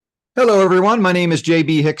Hello, everyone. My name is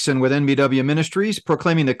J.B. Hickson with NBW Ministries,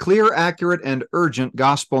 proclaiming the clear, accurate, and urgent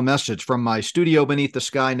gospel message from my studio beneath the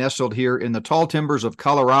sky, nestled here in the tall timbers of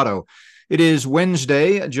Colorado. It is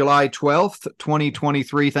Wednesday, July 12th,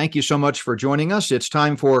 2023. Thank you so much for joining us. It's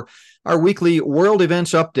time for our weekly world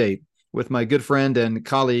events update with my good friend and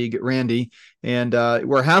colleague, Randy. And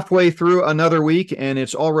we're halfway through another week, and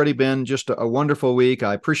it's already been just a wonderful week.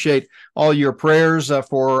 I appreciate all your prayers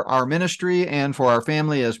for our ministry and for our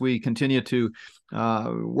family as we continue to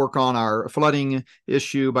work on our flooding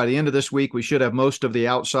issue. By the end of this week, we should have most of the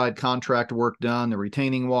outside contract work done, the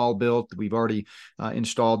retaining wall built. We've already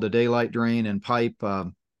installed the daylight drain and pipe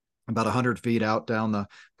about 100 feet out down the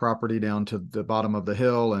property down to the bottom of the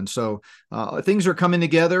hill. And so things are coming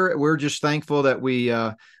together. We're just thankful that we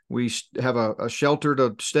have a shelter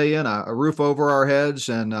to stay in, a roof over our heads.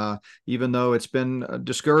 And even though it's been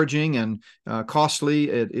discouraging and costly,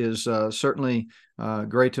 it is certainly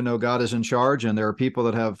great to know God is in charge. And there are people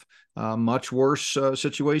that have much worse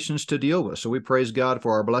situations to deal with. So we praise God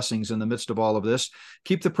for our blessings in the midst of all of this.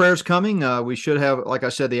 Keep the prayers coming. We should have, like I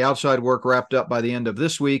said, the outside work wrapped up by the end of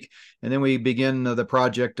this week. And then we begin the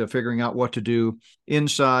project of figuring out what to do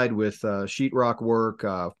inside with sheetrock work,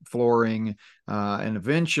 flooring, and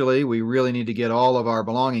eventually we really need to get all of our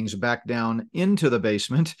belongings back down into the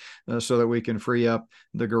basement so that we can free up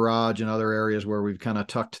the garage and other areas where we've kind of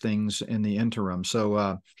tucked things in the interim.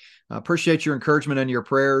 So appreciate your encouragement and your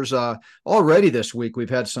prayers. Already this week, we've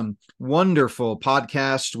had some wonderful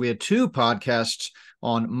podcasts. We had two podcasts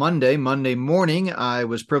on Monday morning. I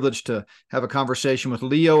was privileged to have a conversation with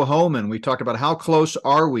Leo Hohmann. We talked about how close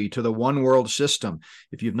are we to the one world system.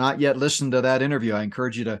 If you've not yet listened to that interview, I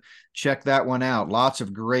encourage you to check that one out. Lots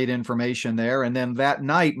of great information there. And then that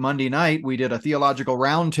night, Monday night, we did a theological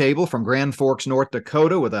roundtable from Grand Forks, North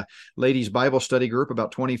Dakota with a ladies' Bible study group,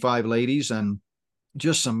 about 25 ladies, and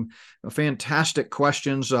just some fantastic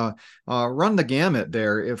questions. Run the gamut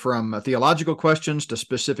there from theological questions to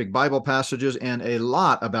specific Bible passages, and a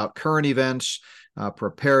lot about current events,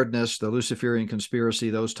 preparedness, the Luciferian conspiracy,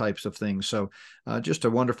 those types of things. So just a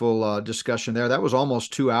wonderful discussion there. That was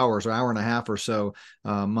almost 2 hours, an hour and a half or so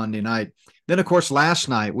Monday night. Then, of course, last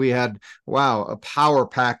night we had, a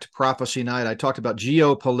power-packed prophecy night. I talked about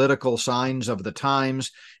geopolitical signs of the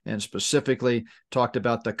times and specifically talked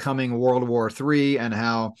about the coming World War III and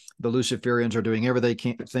how the Luciferians are doing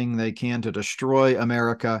everything they can to destroy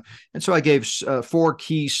America. And so I gave 4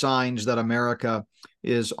 key signs that America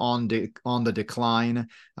is on the decline.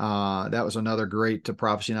 That was another great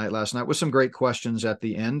prophecy night last night with some great questions at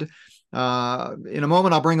the end. In a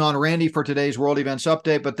moment, I'll bring on Randy for today's World Events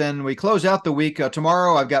Update, but then we close out the week.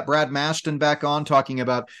 Tomorrow, I've got Brad Maston back on talking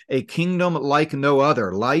about a kingdom like no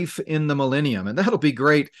other, life in the millennium. And that'll be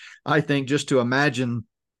great, I think, just to imagine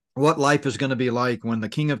what life is going to be like when the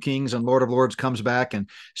King of Kings and Lord of Lords comes back and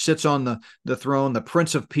sits on the throne, the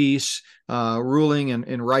Prince of Peace, ruling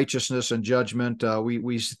in righteousness and judgment.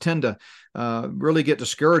 We tend to really get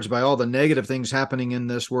discouraged by all the negative things happening in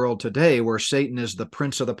this world today, where Satan is the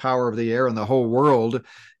prince of the power of the air and the whole world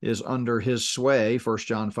is under his sway, 1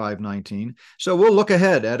 John 5:19. So we'll look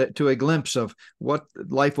ahead at it to a glimpse of what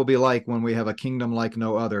life will be like when we have a kingdom like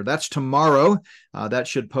no other. That's tomorrow. That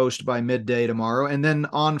should post by midday tomorrow. And then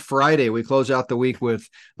on Friday, we close out the week with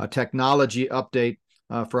a technology update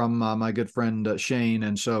from my good friend Shane.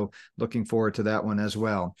 And so looking forward to that one as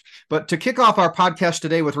well. But to kick off our podcast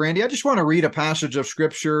today with Randy, I just want to read a passage of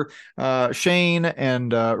scripture. Shane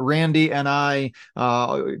and Randy and I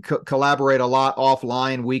collaborate a lot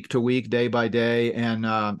offline, week to week, day by day. And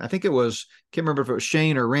I think can't remember if it was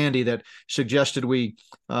Shane or Randy that suggested we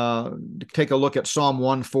take a look at Psalm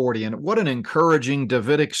 140. And what an encouraging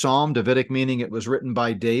Davidic psalm, Davidic meaning it was written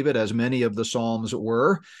by David, as many of the psalms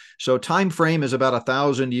were. So time frame is about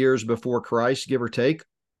 1,000 years before Christ, give or take.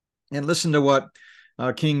 And listen to what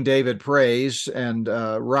King David prays and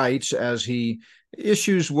writes as he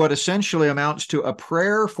issues what essentially amounts to a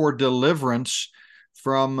prayer for deliverance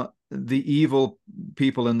from the evil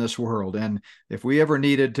people in this world. And if we ever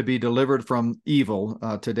needed to be delivered from evil,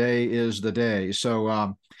 today is the day.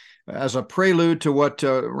 So as a prelude to what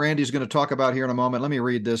Randy's going to talk about here in a moment, let me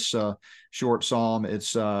read this short psalm.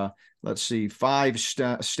 It's let's see, 5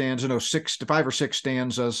 or 6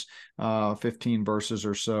 stanzas, 15 verses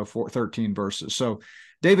or so, 13 verses. So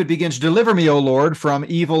David begins, "Deliver me, O Lord, from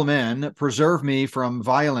evil men. Preserve me from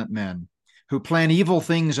violent men who plan evil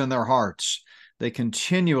things in their hearts. They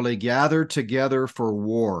continually gather together for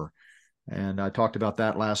war." And I talked about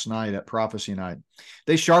that last night at Prophecy Night.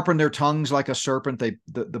 "They sharpen their tongues like a serpent.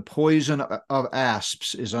 The poison of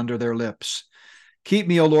asps is under their lips. Keep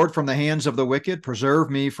me, O Lord, from the hands of the wicked. Preserve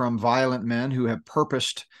me from violent men who have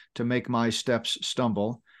purposed to make my steps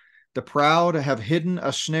stumble. The proud have hidden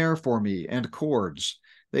a snare for me and cords.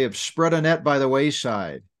 They have spread a net by the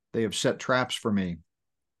wayside. They have set traps for me.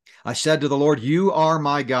 I said to the Lord, you are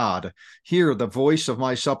my God. Hear the voice of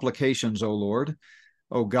my supplications, O Lord.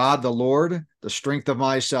 O God, the Lord, the strength of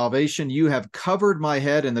my salvation, you have covered my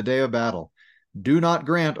head in the day of battle. Do not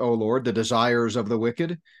grant, O Lord, the desires of the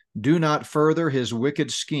wicked. Do not further his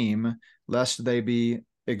wicked scheme, lest they be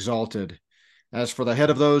exalted. As for the head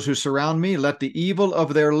of those who surround me, let the evil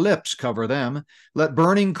of their lips cover them. Let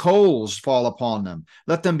burning coals fall upon them.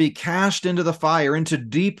 Let them be cast into the fire, into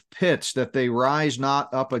deep pits, that they rise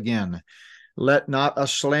not up again. Let not a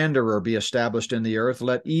slanderer be established in the earth.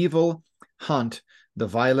 Let evil hunt the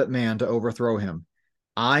violent man to overthrow him.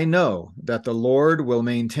 I know that the Lord will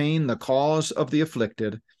maintain the cause of the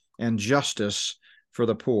afflicted and justice for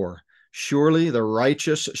the poor. Surely the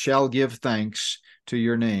righteous shall give thanks to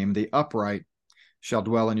your name. The upright shall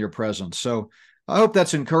dwell in your presence. So I hope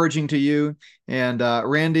that's encouraging to you. And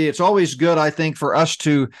Randy, it's always good, I think, for us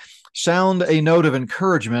to sound a note of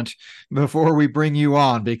encouragement before we bring you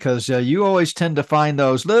on, because you always tend to find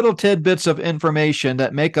those little tidbits of information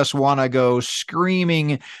that make us want to go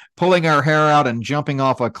screaming, pulling our hair out, and jumping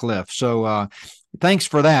off a cliff. So thanks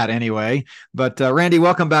for that anyway. But Randy,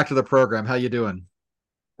 welcome back to the program. How you doing?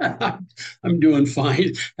 I'm doing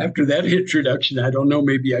fine. After that introduction, I don't know,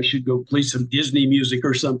 maybe I should go play some Disney music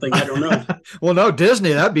or something. I don't know. Well, no,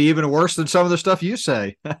 Disney, that'd be even worse than some of the stuff you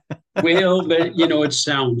say. Well, but it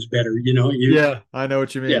sounds better, Yeah, I know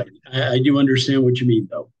what you yeah, mean. I do understand what you mean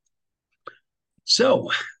though. So,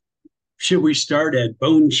 should we start at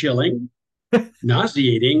bone chilling,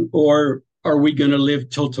 nauseating, or are we going to live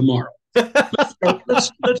till tomorrow? Let's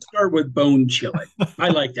start with bone chilling. I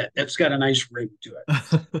like that. That's got a nice ring to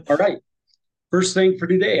it. All right. First thing for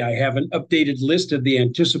today, I have an updated list of the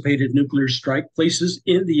anticipated nuclear strike places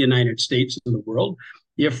in the United States and the world.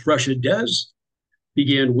 If Russia does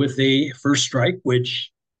begin with a first strike,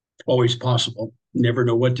 which always possible, never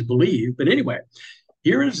know what to believe. But anyway,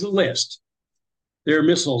 here is the list. Their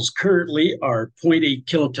missiles currently are zero point 0.8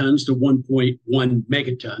 kilotons to 1.1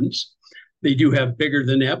 megatons. They do have bigger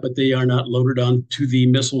than that, but they are not loaded onto the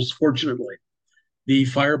missiles, fortunately. The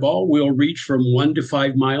fireball will reach from 1 to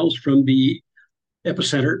 5 miles from the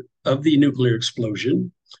epicenter of the nuclear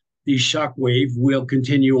explosion. The shock wave will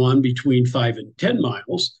continue on between 5 and 10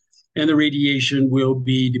 miles, and the radiation will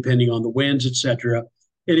be, depending on the winds, etc.,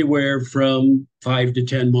 anywhere from 5 to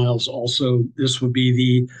 10 miles. Also, this would be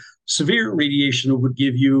the severe radiation that would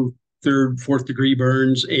give you third, fourth degree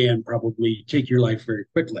burns and probably take your life very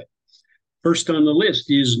quickly. First on the list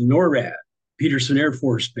is NORAD, Peterson Air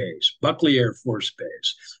Force Base, Buckley Air Force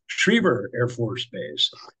Base, Schriever Air Force Base,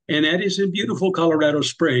 and that is in beautiful Colorado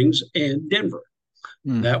Springs and Denver.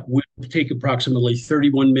 That will take approximately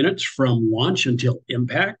 31 minutes from launch until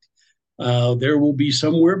impact. There will be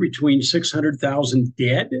somewhere between 600,000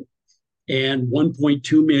 dead and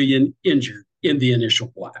 1.2 million injured in the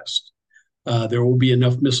initial blast. There will be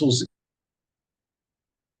enough missiles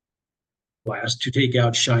blast to take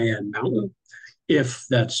out Cheyenne Mountain, if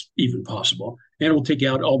that's even possible. And we'll take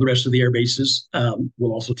out all the rest of the air bases.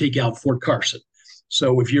 We'll also take out Fort Carson.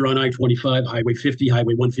 So if you're on I-25, Highway 50,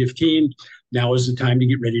 Highway 115, now is the time to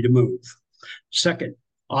get ready to move. Second,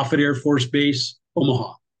 Offutt Air Force Base,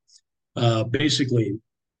 Omaha. Basically,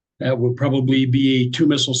 that will probably be a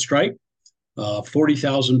 2-missile strike.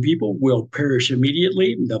 40,000 people will perish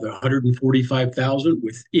immediately, another 145,000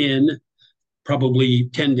 within probably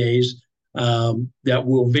 10 days. That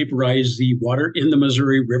will vaporize the water in the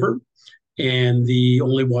Missouri River. And the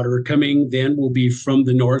only water coming then will be from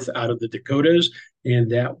the north out of the Dakotas, and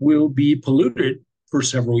that will be polluted for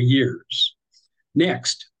several years.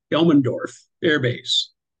 Next, Elmendorf Air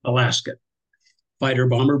Base, Alaska. Fighter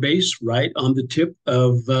bomber base right on the tip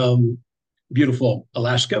of beautiful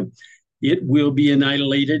Alaska. It will be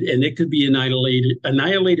annihilated, and it could be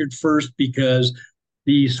annihilated first because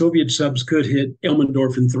the Soviet subs could hit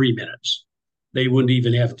Elmendorf in 3 minutes. They wouldn't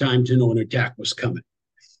even have time to know an attack was coming.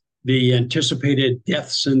 The anticipated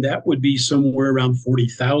deaths in that would be somewhere around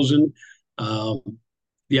 40,000. The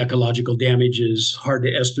ecological damage is hard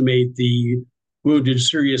to estimate. The wounded,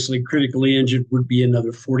 seriously, critically injured would be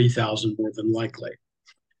another 40,000 more than likely.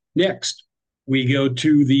 Next, we go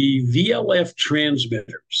to the VLF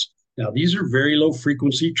transmitters. Now, these are very low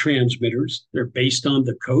frequency transmitters. They're based on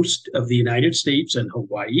the coast of the United States and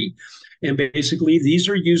Hawaii. And basically, these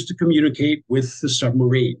are used to communicate with the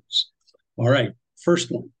submarines. All right, first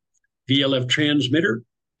one, VLF transmitter,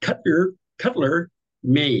 Cutler,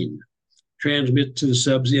 Maine. Transmit to the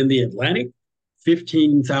subs in the Atlantic,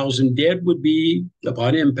 15,000 dead would be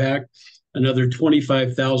upon impact, another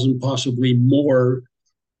 25,000, possibly more,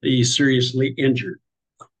 seriously injured.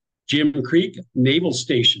 Jim Creek Naval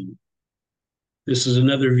Station. This is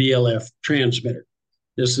another VLF transmitter.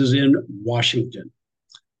 This is in Washington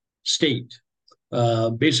State.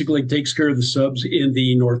 Basically takes care of the subs in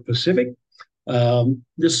the North Pacific.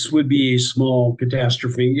 This would be a small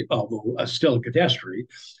catastrophe, although still a catastrophe.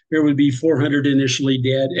 There would be 400 initially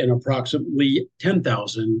dead and approximately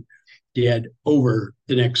 10,000 dead over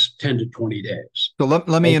the next 10 to 20 days. So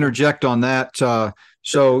let me interject on that.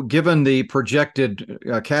 So given the projected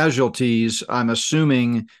casualties, I'm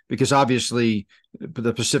assuming, because obviously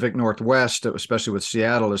the Pacific Northwest, especially with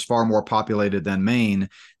Seattle, is far more populated than Maine,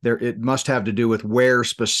 it must have to do with where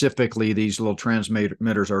specifically these little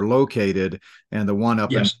transmitters are located. And the one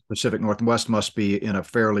up in Pacific Northwest must be in a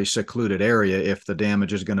fairly secluded area if the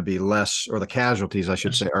damage is going to be less, or the casualties, I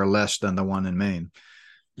should say, are less than the one in Maine.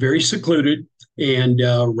 Very secluded and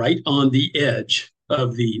right on the edge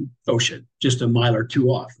of the ocean, just a mile or two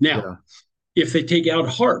off. Now, if they take out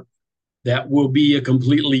HAARP, that will be a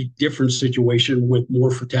completely different situation with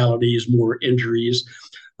more fatalities, more injuries.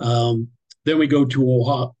 Then we go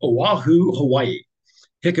to Oahu, Hawaii,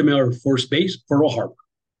 Hickam Air Force Base, Pearl Harbor.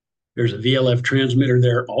 There's a VLF transmitter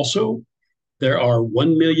there also. There are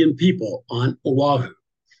 1 million people on Oahu.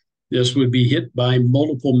 This would be hit by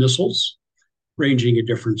multiple missiles, ranging in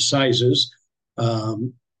different sizes.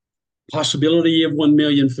 Possibility of 1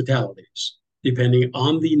 million fatalities, depending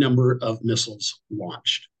on the number of missiles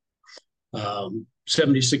launched.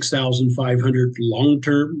 76,500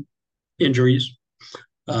 long-term injuries.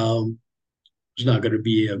 It's not going to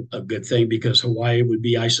be a good thing because Hawaii would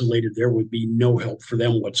be isolated. There would be no help for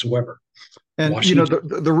them whatsoever. And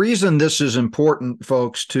the reason this is important,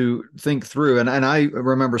 folks, to think through, and I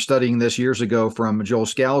remember studying this years ago from Joel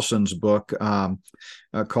Skousen's book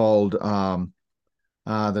called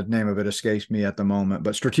the name of it escapes me at the moment,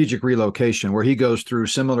 but Strategic Relocation, where he goes through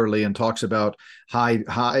similarly and talks about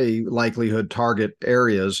high likelihood target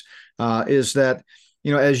areas, is that,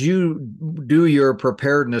 as you do your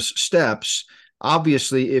preparedness steps,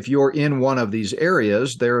 obviously, if you're in one of these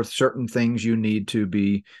areas, there are certain things you need to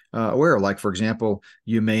be aware of. Like, for example,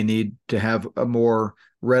 you may need to have a more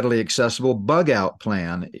readily accessible bug out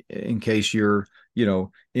plan in case you're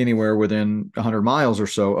anywhere within 100 miles or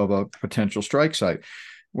so of a potential strike site.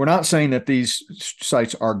 We're not saying that these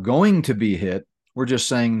sites are going to be hit. We're just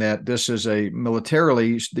saying that this is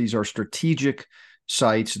these are strategic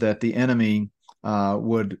sites that the enemy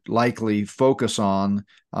would likely focus on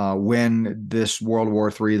when this World War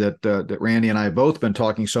III that Randy and I have both been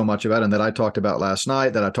talking so much about, and that I talked about last night,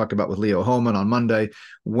 that I talked about with Leo Hohmann on Monday,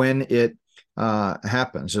 when it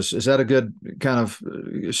happens. Is that a good kind of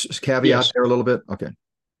caveat there a little bit? Okay.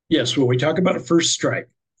 Yes. When we talk about a first strike,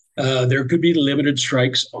 there could be limited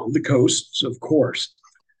strikes on the coasts, of course,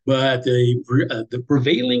 but the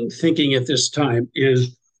prevailing thinking at this time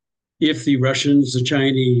is if the Russians, the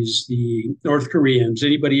Chinese, the North Koreans,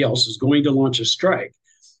 anybody else is going to launch a strike,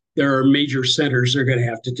 there are major centers they're going to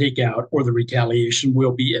have to take out, or the retaliation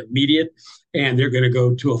will be immediate, and they're going to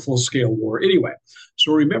go to a full-scale war anyway.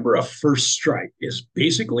 So remember, a first strike is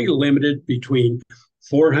basically limited between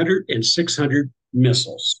 400 and 600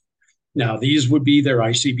 missiles. Now, these would be their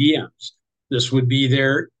ICBMs. This would be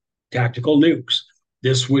their tactical nukes.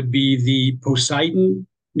 This would be the Poseidon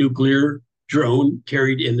nuclear drone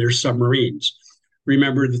carried in their submarines.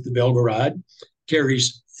 Remember that the Belgorod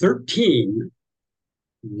carries 13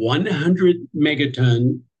 100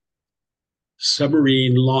 megaton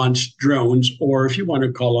submarine launched drones, or if you want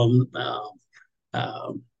to call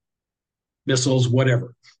them missiles,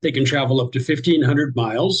 whatever. They can travel up to 1,500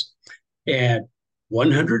 miles at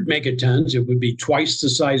 100 megatons. It would be twice the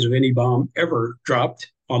size of any bomb ever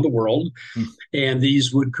dropped on the world. And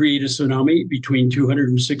these would create a tsunami between 200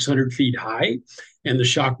 and 600 feet high. And the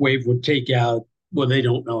shock wave would take out, well, they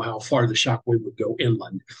don't know how far the shock wave would go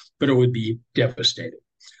inland, but it would be devastating.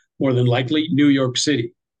 More than likely, New York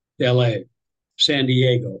City, LA, San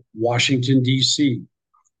Diego, Washington, D.C.,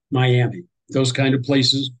 Miami, those kind of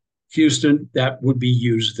places. Houston, that would be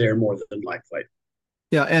used there more than likely.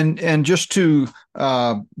 Yeah, and just to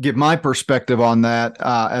give my perspective on that,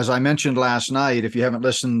 as I mentioned last night, if you haven't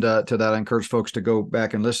listened to that, I encourage folks to go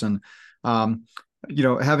back and listen.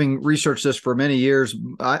 Having researched this for many years,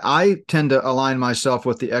 I tend to align myself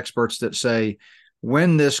with the experts that say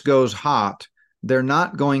when this goes hot, they're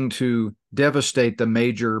not going to devastate the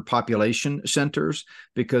major population centers,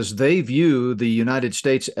 because they view the United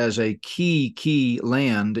States as a key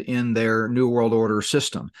land in their New World Order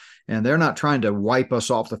system. And they're not trying to wipe us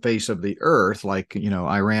off the face of the earth like,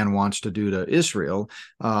 Iran wants to do to Israel.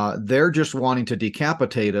 They're just wanting to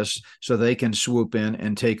decapitate us so they can swoop in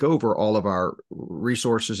and take over all of our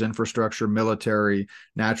resources, infrastructure, military,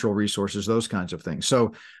 natural resources, those kinds of things.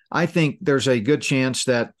 So I think there's a good chance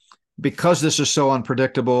that, because this is so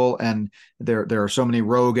unpredictable and there are so many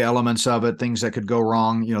rogue elements of it, things that could go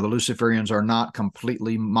wrong, the Luciferians are not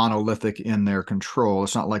completely monolithic in their control.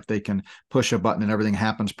 It's not like they can push a button and everything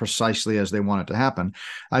happens precisely as they want it to happen.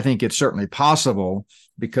 I think it's certainly possible,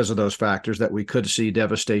 because of those factors, that we could see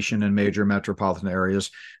devastation in major metropolitan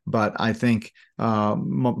areas. But I think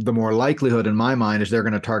the more likelihood in my mind is they're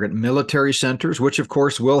going to target military centers, which of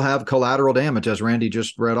course will have collateral damage, as Randy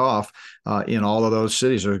just read off. In all of those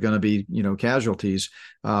cities, there's going to be, casualties.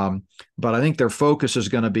 But I think their focus is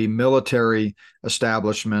going to be military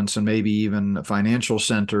establishments and maybe even financial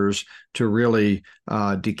centers to really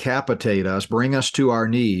decapitate us, bring us to our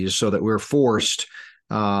knees so that we're forced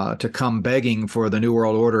to come begging for the New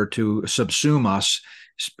World Order to subsume us.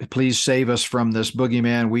 Please save us from this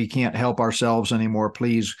boogeyman. We can't help ourselves anymore.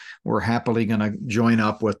 Please, we're happily going to join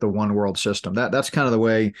up with the one world system. That's kind of the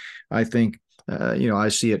way I think, I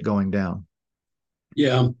see it going down.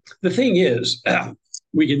 Yeah. The thing is,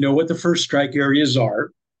 we can know what the first strike areas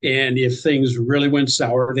are. And if things really went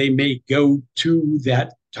sour, they may go to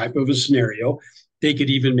that type of a scenario. They could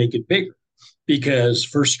even make it bigger, because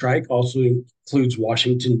first strike also includes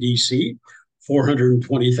Washington, D.C.,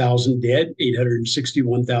 420,000 dead,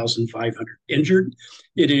 861,500 injured.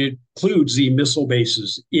 It includes the missile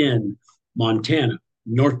bases in Montana,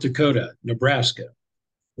 North Dakota, Nebraska,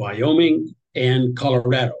 Wyoming, and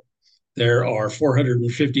Colorado. There are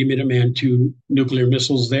 450 Minuteman II nuclear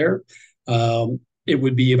missiles there. It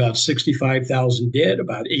would be about 65,000 dead,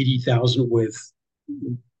 about 80,000 with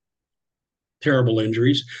terrible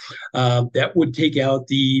injuries. That would take out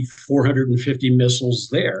the 450 missiles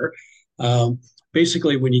there.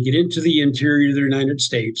 Basically, when you get into the interior of the United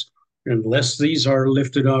States, unless these are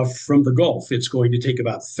lifted off from the Gulf, it's going to take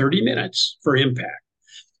about 30 minutes for impact.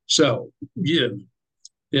 So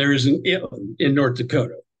there is in North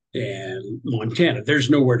Dakota and Montana, there's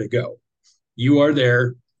nowhere to go. You are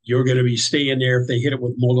there. You're going to be staying there. If they hit it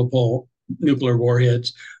with multiple nuclear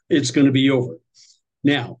warheads, it's going to be over.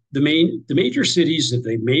 Now, the major cities that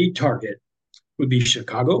they may target would be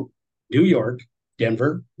Chicago, New York,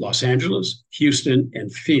 Denver, Los Angeles, Houston,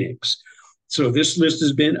 and Phoenix. So this list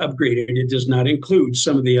has been upgraded. It does not include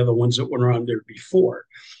some of the other ones that were on there before.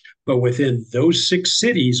 But within those 6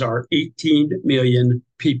 cities are 18 million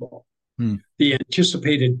people. The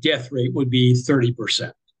anticipated death rate would be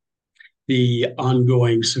 30%. The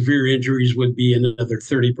ongoing severe injuries would be another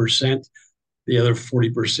 30%. The other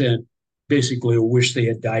 40% basically wish they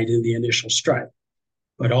had died in the initial strike.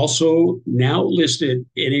 But also now listed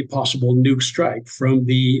in a possible nuke strike from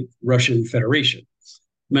the Russian Federation: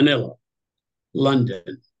 Manila,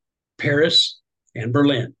 London, Paris, and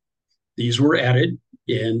Berlin. These were added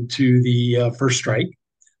into the first strike.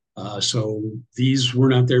 So these were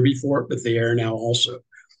not there before, but they are now also.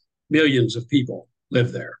 Millions of people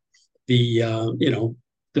live there. The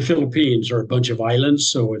Philippines are a bunch of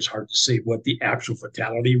islands, so it's hard to say what the actual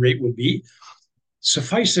fatality rate would be.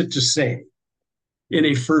 Suffice it to say, in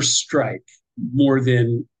a first strike, more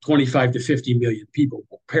than 25 to 50 million people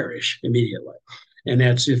will perish immediately. And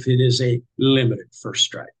that's if it is a limited first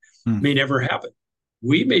strike. May never happen.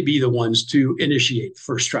 We may be the ones to initiate the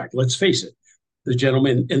first strike. Let's face it. The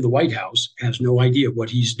gentleman in the White House has no idea what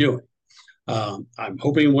he's doing. I'm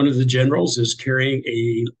hoping one of the generals is carrying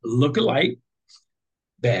a look-alike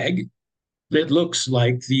bag that looks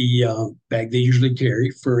like the bag they usually carry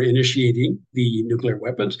for initiating the nuclear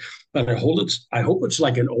weapons. But I hope it's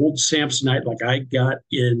like an old Samsonite like I got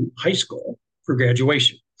in high school for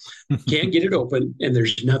graduation. Can't get it open, and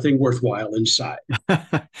there's nothing worthwhile inside.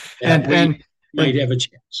 and might have a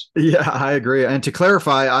chance. Yeah, I agree. And to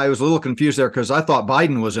clarify, I was a little confused there because I thought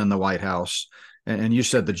Biden was in the White House, and you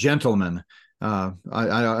said the gentleman.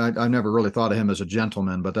 I never really thought of him as a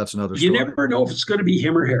gentleman, but that's another story. You never know if it's going to be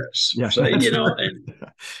him or Harris. Yes, so,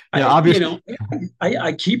 obviously.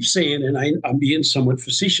 I keep saying, and I'm being somewhat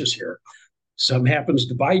facetious here, something happens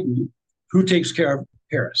to Biden, who takes care of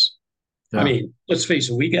Harris? Yeah. I mean, let's face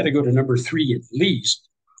it, we got to go to number 3 at least,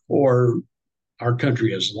 or our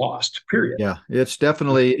country has lost, period. Yeah, it's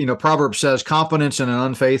definitely, Proverb says confidence in an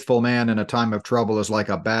unfaithful man in a time of trouble is like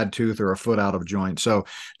a bad tooth or a foot out of joint. So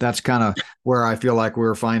that's kind of where I feel like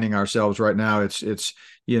we're finding ourselves right now. It's,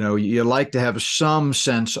 you like to have some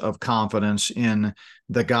sense of confidence in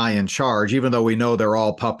the guy in charge, even though we know they're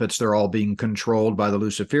all puppets, they're all being controlled by the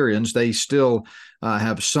Luciferians. They still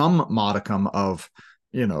have some modicum of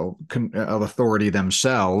of authority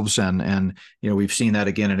themselves. And we've seen that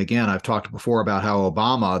again and again. I've talked before about how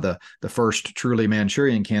Obama, the first truly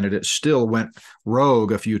Manchurian candidate, still went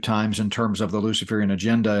rogue a few times in terms of the Luciferian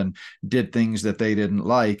agenda and did things that they didn't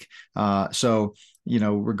like. So,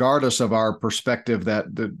 regardless of our perspective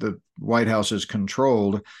that the White House is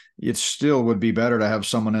controlled, it still would be better to have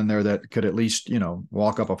someone in there that could at least,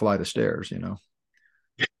 walk up a flight of stairs,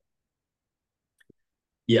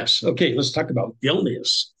 Yes. Okay, let's talk about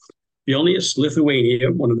Vilnius. Vilnius,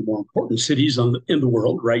 Lithuania, one of the more important cities in the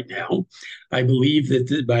world right now. I believe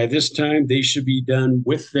that by this time they should be done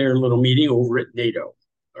with their little meeting over at NATO.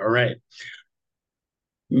 All right.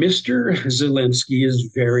 Mr. Zelensky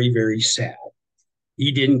is very, very sad.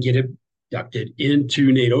 He didn't get inducted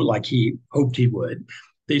into NATO like he hoped he would.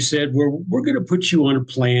 They said, we're going to put you on a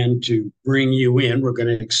plan to bring you in. We're going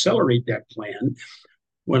to accelerate that plan.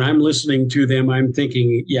 When I'm listening to them, I'm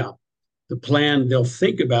thinking, yeah, the plan, they'll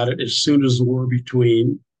think about it as soon as the war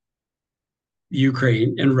between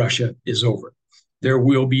Ukraine and Russia is over. There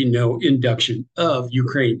will be no induction of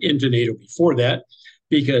Ukraine into NATO before that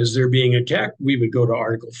because they're being attacked. We would go to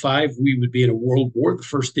Article 5. We would be in a world war the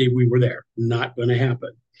first day we were there. Not going to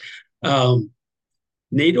happen.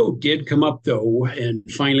 NATO did come up, though, and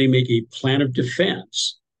finally make a plan of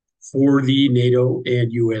defense for the NATO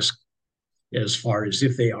and U.S. as far as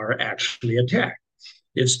if they are actually attacked.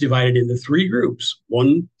 It's divided into three groups.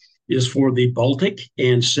 One is for the Baltic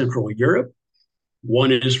and Central Europe.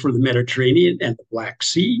 One is for the Mediterranean and the Black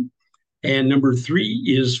Sea. And number three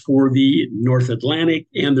is for the North Atlantic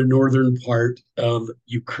and the northern part of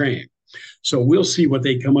Ukraine. So we'll see what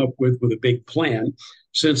they come up with a big plan.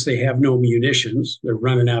 Since they have no munitions, they're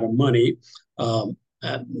running out of money.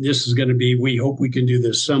 This is going to be, we hope we can do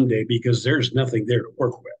this someday because there's nothing there to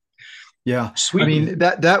work with. Yeah, Sweden. I mean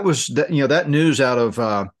that was that news out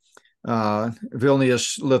of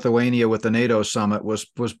Vilnius, Lithuania, with the NATO summit was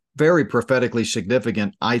very prophetically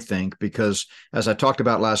significant, I think, because as I talked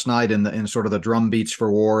about last night in sort of the drum beats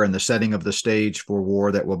for war and the setting of the stage for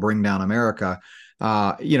war that will bring down America.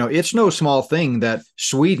 It's no small thing that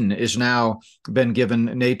Sweden is now been given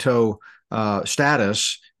NATO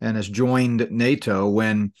status and has joined NATO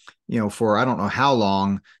when, for I don't know how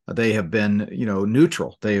long they have been,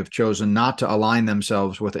 neutral. They have chosen not to align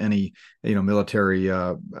themselves with any, military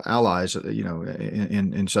allies,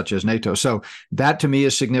 in such as NATO. So that to me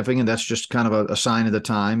is significant. That's just kind of a sign of the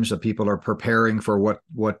times that people are preparing for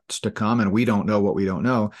what's to come, and we don't know what we don't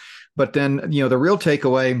know. But then, the real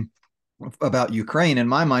takeaway about Ukraine, in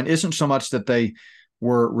my mind, isn't so much that they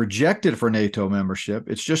were rejected for NATO membership.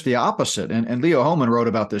 It's just the opposite. And Leo Hohmann wrote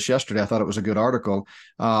about this yesterday. I thought it was a good article.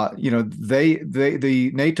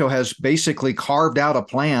 The NATO has basically carved out a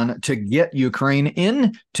plan to get Ukraine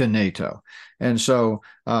into NATO. And so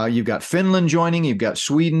you've got Finland joining, you've got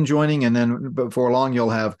Sweden joining, and then before long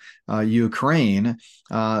you'll have Ukraine.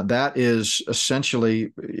 That is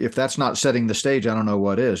essentially, if that's not setting the stage, I don't know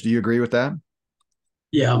what is. Do you agree with that?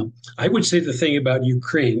 Yeah, I would say the thing about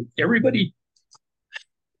Ukraine, everybody's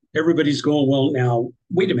going, well, now,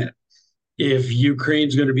 wait a minute. If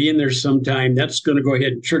Ukraine's going to be in there sometime, that's going to go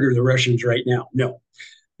ahead and trigger the Russians right now. No.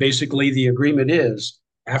 Basically, the agreement is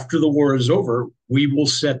after the war is over, we will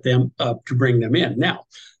set them up to bring them in. Now,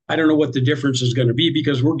 I don't know what the difference is going to be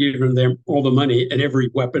because we're giving them all the money and every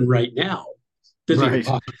weapon right now that they would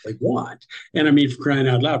possibly want. And I mean, for crying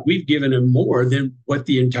out loud, we've given them more than what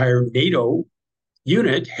the entire NATO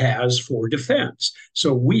unit has for defense.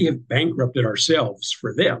 So we have bankrupted ourselves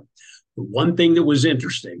for them. The one thing that was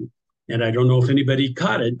interesting, and I don't know if anybody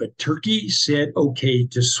caught it, but Turkey said okay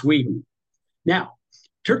to Sweden. Now,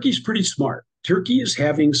 Turkey's pretty smart. Turkey is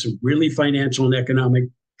having some really financial and economic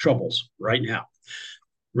troubles right now.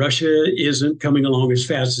 Russia isn't coming along as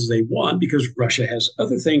fast as they want because Russia has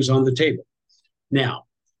other things on the table. Now,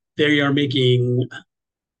 they are making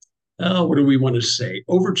what do we want to say?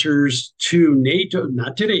 Overtures to NATO,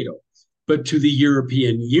 not to NATO, but to the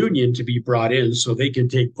European Union to be brought in so they can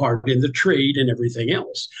take part in the trade and everything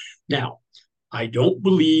else. Now, I don't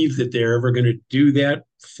believe that they're ever going to do that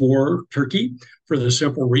for Turkey for the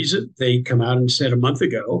simple reason they come out and said a month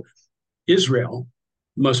ago, Israel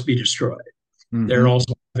must be destroyed. Mm-hmm. They're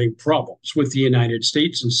also having problems with the United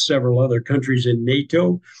States and several other countries in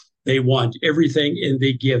NATO. They want everything and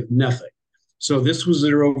they give nothing. So this was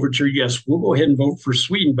their overture. Yes, we'll go ahead and vote for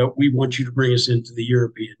Sweden, but we want you to bring us into the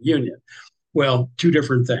European Union. Well, two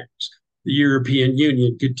different things. The European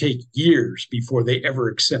Union could take years before they ever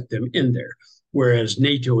accept them in there, whereas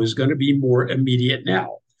NATO is going to be more immediate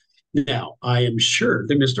now. Now, I am sure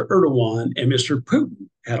that Mr. Erdogan and Mr. Putin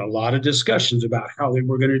had a lot of discussions about how they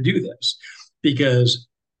were going to do this, because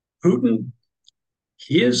Putin,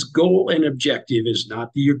 his goal and objective is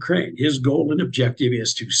not the Ukraine. His goal and objective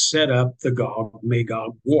is to set up the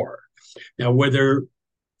Gog-Magog war. Now, whether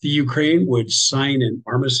the Ukraine would sign an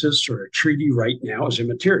armistice or a treaty right now is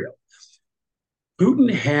immaterial.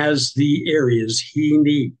 Putin has the areas he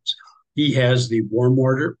needs. He has the warm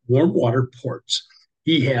water ports.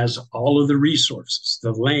 He has all of the resources,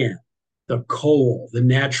 the land, the coal, the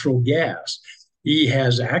natural gas. He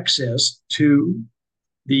has access to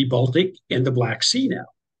the Baltic and the Black Sea now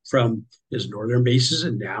from his northern bases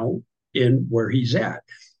and now in where he's at.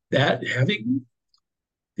 That having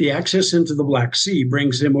the access into the Black Sea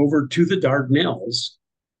brings him over to the Dardanelles,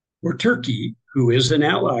 where Turkey, who is an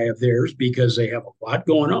ally of theirs because they have a lot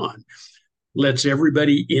going on, lets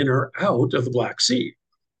everybody in or out of the Black Sea.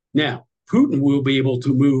 Now, Putin will be able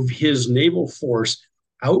to move his naval force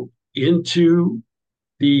out into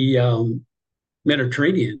the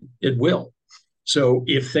Mediterranean. It will. So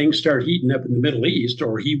if things start heating up in the Middle East,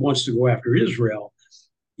 or he wants to go after Israel,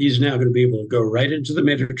 he's now going to be able to go right into the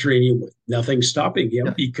Mediterranean with nothing stopping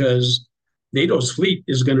him, because NATO's fleet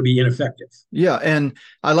is going to be ineffective. Yeah, and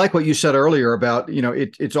I like what you said earlier about,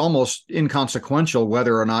 it's almost inconsequential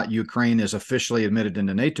whether or not Ukraine is officially admitted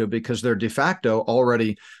into NATO, because they're de facto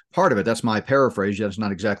already part of it. That's my paraphrase. That's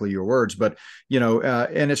not exactly your words, but,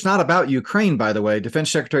 and it's not about Ukraine, by the way.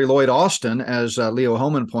 Defense Secretary Lloyd Austin, as Leo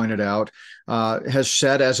Hohmann pointed out, has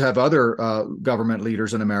said, as have other government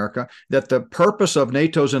leaders in America, that the purpose of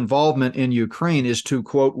NATO's involvement in Ukraine is to,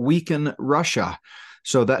 quote, weaken Russia.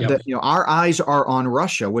 So that our eyes are on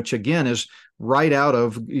Russia, which again is right out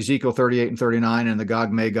of Ezekiel 38 and 39 and the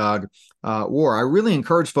Gog-Magog war. I really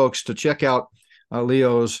encourage folks to check out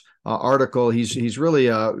Leo's article. He's really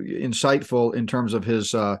insightful in terms of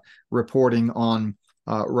his reporting on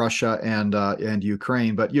Russia and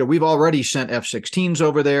Ukraine. But we've already sent F-16s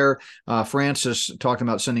over there. France is talking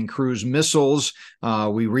about sending cruise missiles.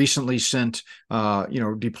 We recently sent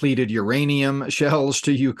depleted uranium shells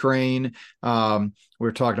to Ukraine.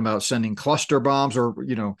 We're talking about sending cluster bombs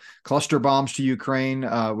to Ukraine,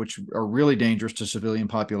 which are really dangerous to civilian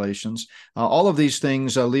populations. All of these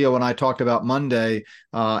things Leo and I talked about Monday,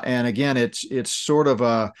 and again, it's sort of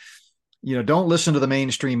a don't listen to the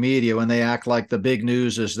mainstream media when they act like the big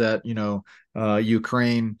news is that,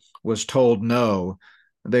 Ukraine was told no.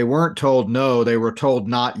 They weren't told no. They were told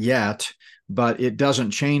not yet, but it doesn't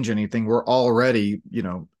change anything. We're already,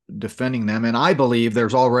 defending them. And I believe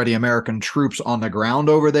there's already American troops on the ground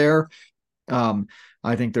over there.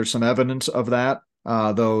 I think there's some evidence of that,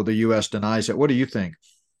 though the U.S. denies it. What do you think?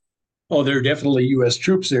 Oh, there are definitely U.S.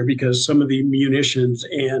 troops there, because some of the munitions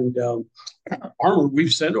and armor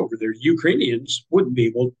we've sent over there, Ukrainians wouldn't be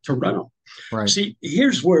able to run them. Right. See,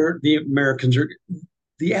 here's where the Americans are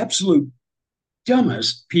the absolute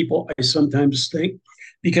dumbest people, I sometimes think,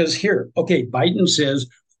 because here, okay, Biden says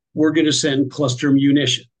we're going to send cluster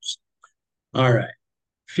munitions. All right.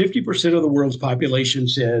 50% of the world's population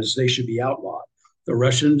says they should be outlawed. The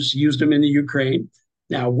Russians used them in the Ukraine.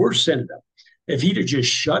 Now we're sending them. If he'd have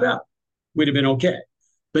just shut up, we'd have been okay.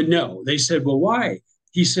 But no, they said, well, why?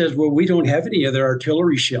 He says, well, we don't have any other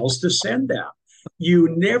artillery shells to send out.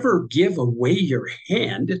 You never give away your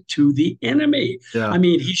hand to the enemy. Yeah. I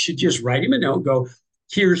mean, he should just write him a note, go,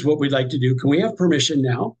 here's what we'd like to do. Can we have permission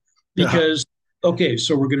now? Because, okay,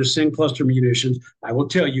 so we're going to send cluster munitions. I will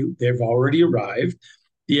tell you, they've already arrived.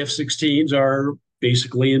 The F-16s are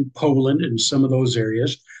basically in Poland and some of those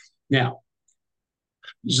areas. Now,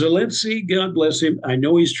 Zelensky, God bless him, I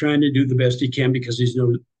know he's trying to do the best he can because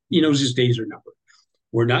he knows his days are numbered.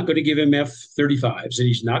 We're not going to give him F-35s, and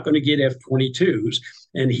he's not going to get F-22s,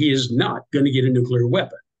 and he is not going to get a nuclear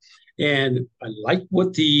weapon. And I like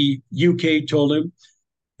what the UK told him,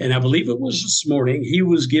 and I believe it was this morning, he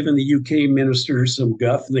was giving the UK minister some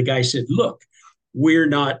guff, and the guy said, look, we're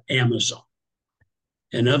not Amazon.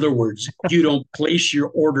 In other words, you don't place your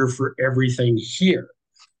order for everything here.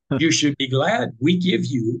 You should be glad we give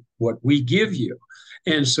you what we give you.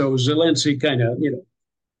 And so Zelensky kind of,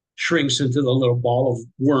 shrinks into the little ball of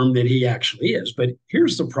worm that he actually is. But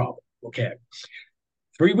here's the problem, okay?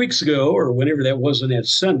 3 weeks ago, or whenever that was on that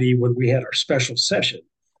Sunday when we had our special session,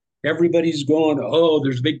 everybody's going, oh,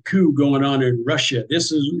 there's a big coup going on in Russia.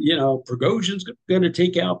 This is, Prigozhin's going to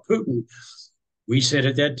take out Putin. We said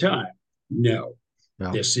at that time, no.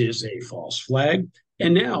 Yeah. This is a false flag.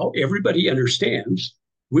 And now everybody understands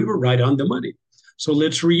we were right on the money. So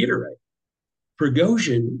let's reiterate.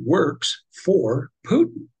 Prigozhin works for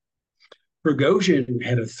Putin. Prigozhin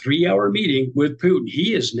had a 3-hour meeting with Putin.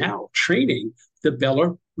 He is now training the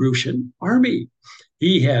Belarusian army.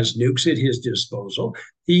 He has nukes at his disposal.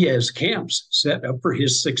 He has camps set up for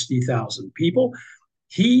his 60,000 people.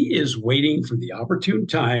 He is waiting for the opportune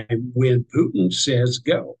time when Putin says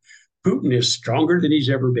go. Putin is stronger than he's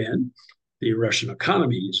ever been. The Russian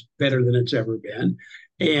economy is better than it's ever been.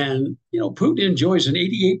 And, Putin enjoys an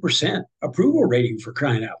 88% approval rating, for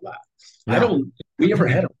crying out loud. Yeah. We ever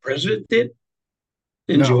had a president that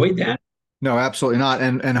enjoyed that? No, absolutely not.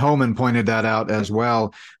 And Homan pointed that out as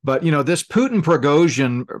well. But, this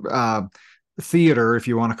Putin-Prigozhin theater, if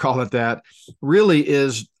you want to call it that, really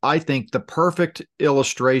is, I think, the perfect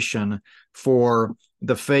illustration for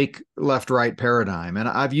the fake left-right paradigm. And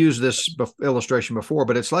I've used this illustration before,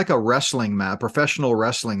 but it's like a wrestling match, professional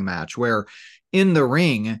wrestling match, where in the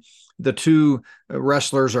ring, the two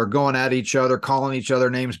wrestlers are going at each other, calling each other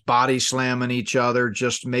names, body slamming each other,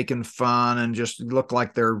 just making fun and just look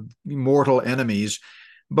like they're mortal enemies.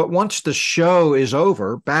 But once the show is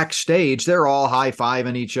over, backstage, they're all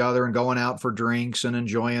high-fiving each other and going out for drinks and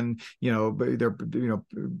enjoying, they're,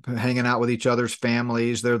 hanging out with each other's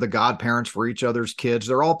families. They're the godparents for each other's kids.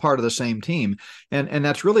 They're all part of the same team. And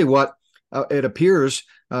that's really what it appears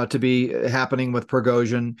to be happening with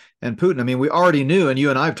Prigozhin and Putin. I mean, we already knew, and you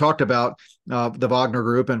and I have talked about the Wagner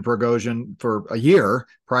Group and Prigozhin for a year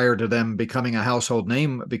prior to them becoming a household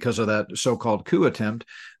name because of that so-called coup attempt.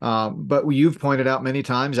 But you've pointed out many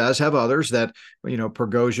times, as have others, that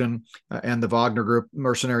Prigozhin and the Wagner Group,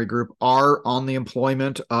 mercenary group, are on the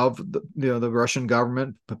employment of the Russian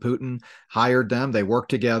government. Putin hired them; they work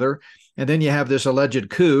together, and then you have this alleged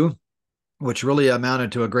coup, which really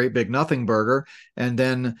amounted to a great big nothing burger. And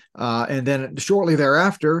then shortly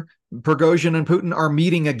thereafter, Prigozhin and Putin are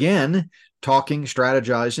meeting again, talking,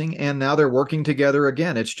 strategizing, and now they're working together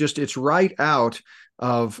again. It's right out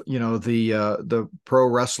of, the pro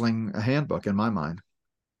wrestling handbook in my mind.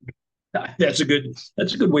 That's a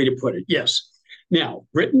good way to put it. Yes. Now,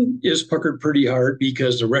 Britain is puckered pretty hard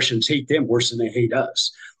because the Russians hate them worse than they hate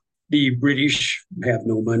us. The British have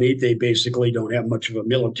no money. They basically don't have much of a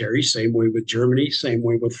military. Same way with Germany, same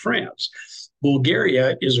way with France.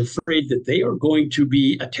 Bulgaria is afraid that they are going to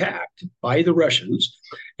be attacked by the Russians.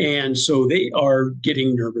 And so they are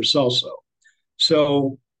getting nervous also.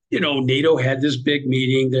 So, NATO had this big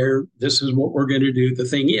meeting there. This is what we're going to do. The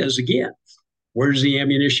thing is, again, where's the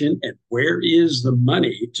ammunition and where is the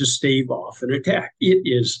money to stave off an attack? It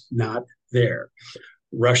is not there.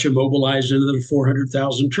 Russia mobilized another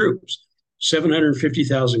 400,000 troops,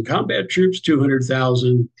 750,000 combat troops,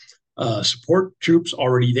 200,000 support troops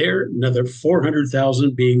already there, another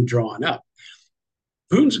 400,000 being drawn up.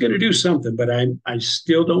 Putin's going to do something, but I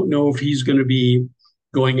still don't know if he's going to be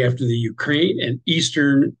going after the Ukraine and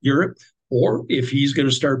Eastern Europe, or if he's going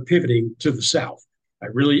to start pivoting to the South.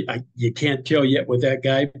 You can't tell yet with that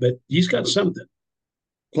guy, but he's got something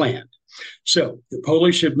planned. So the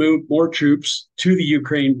Polish have moved more troops to the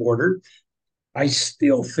Ukraine border. I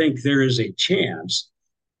still think there is a chance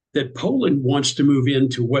that Poland wants to move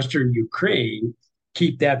into Western Ukraine,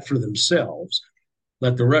 keep that for themselves,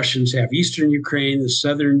 let the Russians have Eastern Ukraine, the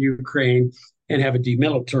Southern Ukraine, and have a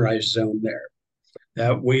demilitarized zone there.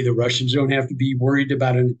 That way the Russians don't have to be worried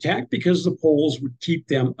about an attack because the Poles would keep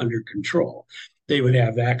them under control. They would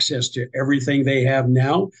have access to everything they have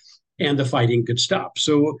now, and the fighting could stop.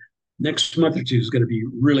 So next month or two is going to be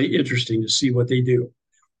really interesting to see what they do.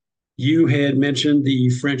 You had mentioned the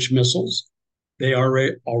French missiles. They are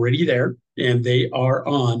already there, and they are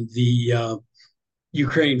on the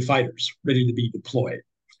Ukraine fighters ready to be deployed.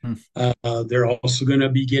 They're also going to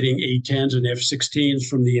be getting A-10s and F-16s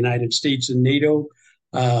from the United States and NATO.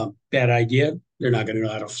 Bad idea. They're not going to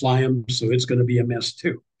know how to fly them, so it's going to be a mess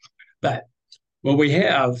too. But what we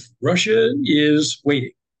have, Russia is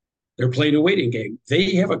waiting. They're playing a waiting game.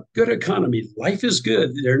 They have a good economy. Life is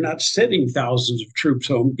good. They're not sending thousands of troops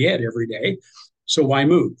home dead every day. So why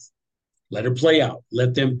move? Let it play out.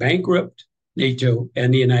 Let them bankrupt NATO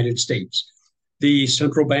and the United States. The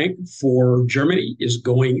central bank for Germany is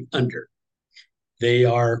going under. They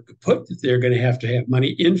are kaput. They're going to have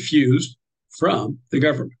money infused from the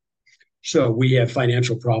government. So we have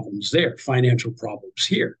financial problems there, financial problems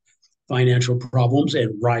here, financial problems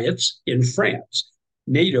and riots in France.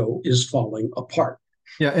 NATO is falling apart.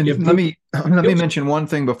 Yeah, and let me mention one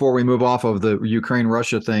thing before we move off of the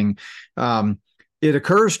Ukraine-Russia thing. It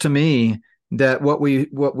occurs to me that what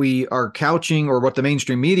we are couching, or what the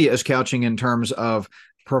mainstream media is couching in terms of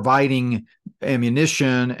providing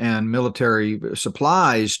ammunition and military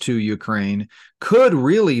supplies to Ukraine could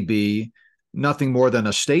really be nothing more than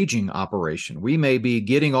a staging operation. We may be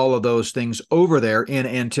getting all of those things over there in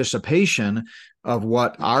anticipation of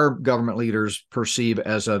what our government leaders perceive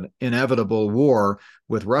as an inevitable war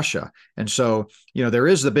with Russia. And so, there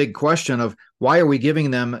is the big question of why are we giving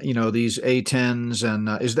them, these A-10s, and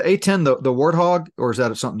is the A-10 the Warthog, or is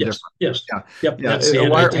that something different? Yes. Yeah. Yep. Yeah. That's the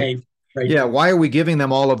anti-tank. Right. Yeah, why are we giving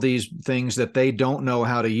them all of these things that they don't know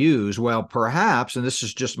how to use? Well, perhaps, and this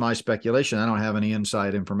is just my speculation, I don't have any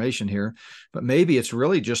inside information here, but maybe it's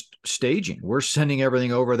really just staging. We're sending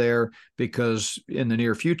everything over there because in the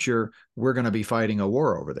near future, we're going to be fighting a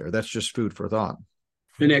war over there. That's just food for thought.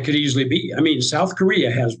 And that could easily be. I mean, South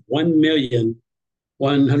Korea has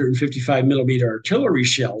 1,155 millimeter artillery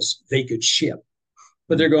shells they could ship,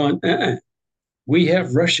 but they're going, we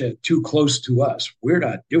have Russia too close to us. We're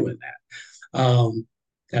not doing that.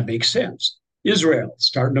 That makes sense. Israel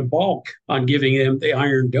starting to balk on giving them the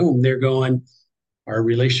Iron Dome. They're going, our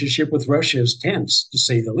relationship with Russia is tense, to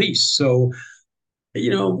say the least. So,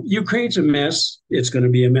 Ukraine's a mess. It's going to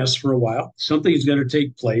be a mess for a while. Something's going to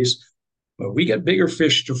take place, but we got bigger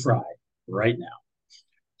fish to fry right now.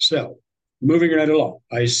 So, moving right along,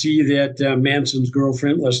 I see that Manson's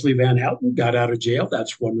girlfriend, Leslie Van Houten, got out of jail.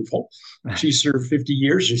 That's wonderful. She served 50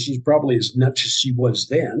 years, and she's probably as nuts as she was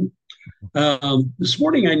then. This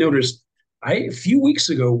morning, I noticed a few weeks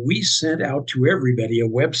ago, we sent out to everybody a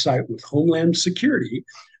website with Homeland Security,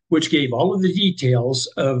 which gave all of the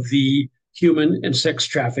details of the human and sex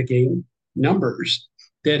trafficking numbers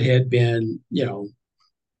that had been,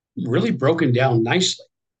 really broken down nicely.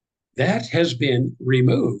 That has been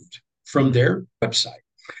removed from their website.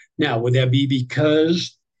 Now, would that be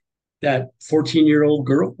because that 14-year-old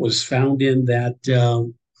girl was found in that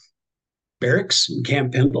barracks in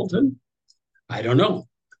Camp Pendleton? I don't know.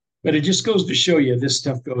 But it just goes to show you this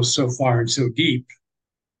stuff goes so far and so deep.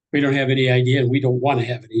 We don't have any idea, and we don't want to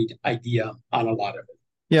have any idea on a lot of it.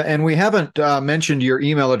 Yeah, and we haven't mentioned your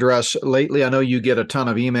email address lately. I know you get a ton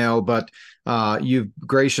of email, but you've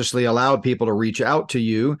graciously allowed people to reach out to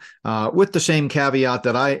you with the same caveat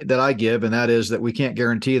that I give, and that is that we can't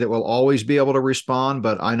guarantee that we'll always be able to respond.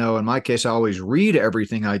 But I know in my case, I always read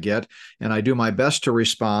everything I get, and I do my best to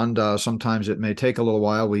respond. Sometimes it may take a little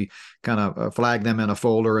while. We kind of flag them in a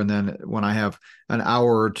folder, and then when I have an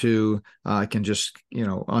hour or two, I can just,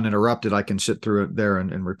 uninterrupted, I can sit through it there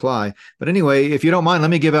and reply. But anyway, if you don't mind,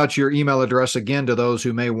 let me give out your email address again to those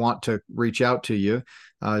who may want to reach out to you.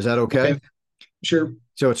 Is that okay? Sure.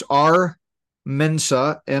 So it's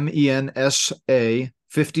rmensa, MENSA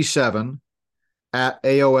 57 at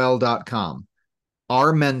AOL.com.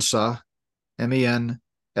 rmensa,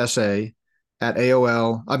 MENSA at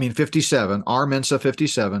AOL, 57, rmensa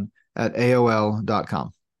 57 at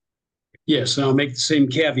AOL.com. Yes, and I'll make the same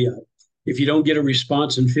caveat. If you don't get a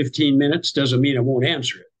response in 15 minutes, doesn't mean I won't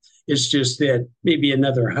answer it. It's just that maybe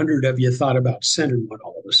another 100 of you thought about sending one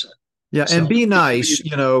all of a sudden. Yeah, and be nice,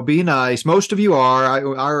 be nice. Most of you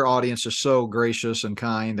are. Our audience is so gracious and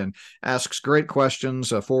kind and asks great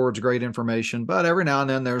questions, forwards great information. But every now and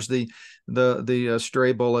then there's the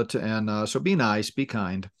stray bullet, and so be nice, be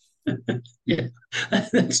kind. Yeah,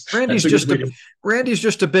 Randy's just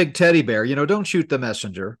a big teddy bear. Don't shoot the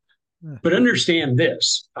messenger. But understand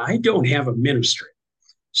this: I don't have a ministry,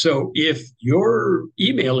 so if your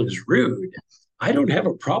email is rude, I don't have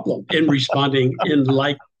a problem in responding in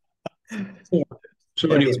like. So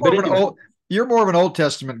anyway, you're more of an Old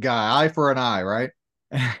Testament guy, eye for an eye, right?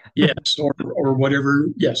 Yes, or whatever.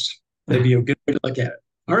 Yes, that'd be a good way to look at it.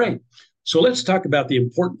 All right, so let's talk about the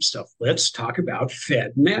important stuff. Let's talk about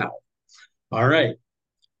FedNow. All right,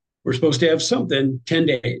 we're supposed to have something 10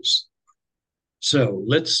 days. So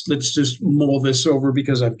let's just mull this over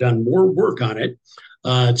because I've done more work on it.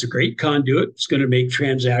 It's a great conduit. It's going to make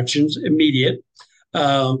transactions immediate.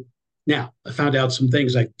 Now, I found out some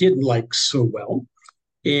things I didn't like so well,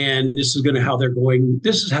 and this is how they're going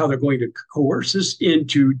to coerce us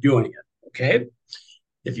into doing it. Okay,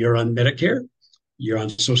 if you're on Medicare, you're on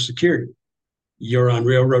Social Security, you're on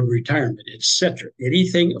railroad retirement, etc.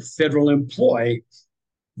 Anything a federal employee,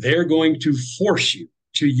 they're going to force you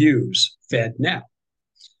to use FedNow.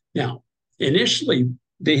 Now, initially,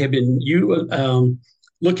 they have been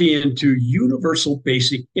looking into universal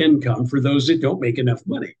basic income for those that don't make enough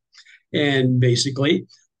money. And basically,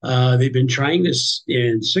 they've been trying this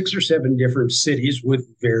in 6 or 7 different cities with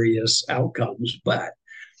various outcomes. But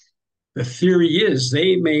the theory is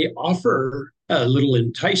they may offer a little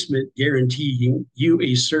enticement guaranteeing you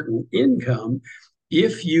a certain income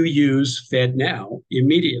if you use FedNow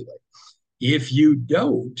immediately. If you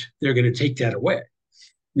don't, they're going to take that away.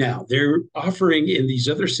 Now they're offering in these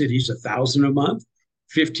other cities 1,000 a month,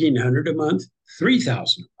 1,500 a month, 3,000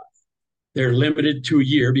 a month. They're limited to a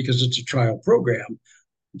year because it's a trial program.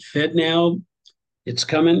 FedNow, it's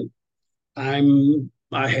coming. I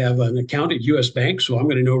have an account at US Bank, so I'm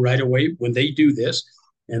going to know right away when they do this.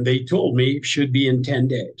 And they told me it should be in 10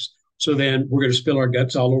 days. So then we're going to spill our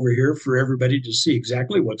guts all over here for everybody to see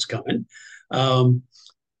exactly what's coming.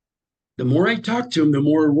 The more I talk to them, the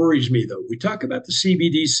more it worries me, though. We talk about the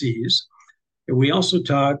CBDCs, and we also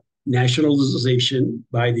talk nationalization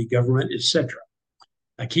by the government, et cetera.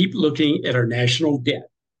 I keep looking at our national debt.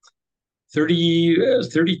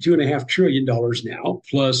 32.5 trillion dollars now,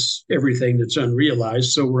 plus everything that's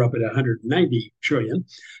unrealized. So we're up at 190 trillion.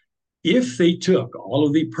 If they took all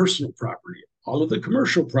of the personal property, all of the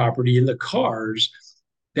commercial property, and the cars,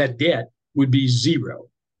 that debt would be zero.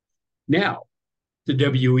 Now, the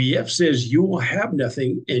WEF says you will have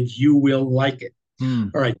nothing and you will like it.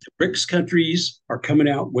 All right, the BRICS countries are coming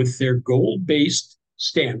out with their gold-based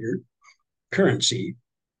standard currency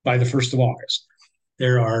by the 1st of August.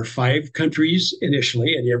 There are 5 countries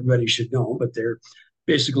initially, and everybody should know, but they're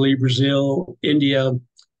basically Brazil, India,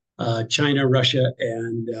 China, Russia,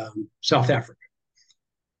 and South Africa,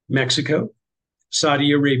 Mexico,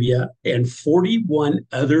 Saudi Arabia, and 41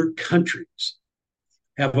 other countries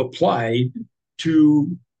have applied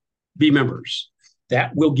to be members.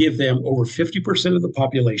 That will give them over 50% of the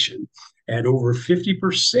population and over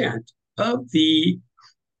 50% of the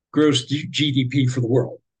gross GDP for the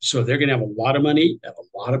world. So they're going to have a lot of money and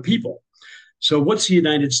a lot of people. So what's the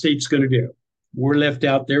United States going to do? We're left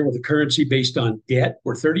out there with a currency based on debt.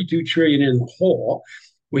 We're 32 trillion in the hole.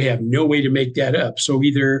 We have no way to make that up. So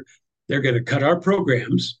either they're going to cut our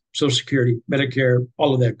programs, Social Security, Medicare,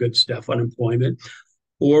 all of that good stuff, unemployment,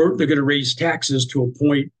 or they're going to raise taxes to a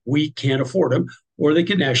point we can't afford them, or they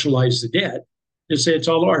can nationalize the debt and say it's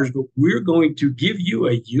all ours, but we're going to give you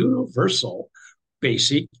a universal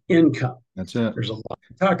basic income. That's it. There's a lot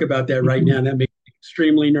to talk about that right now. And that makes me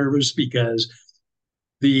extremely nervous because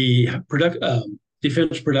the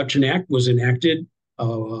Defense Production Act was enacted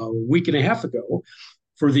a week and a half ago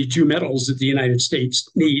for the 2 metals that the United States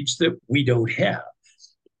needs that we don't have.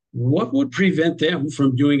 What would prevent them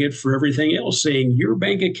from doing it for everything else, saying your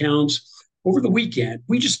bank accounts over the weekend,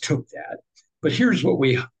 we just took that, but here's what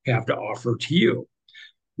we have to offer to you.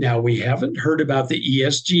 Now, we haven't heard about the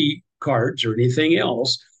ESG cards or anything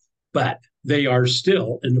else, but they are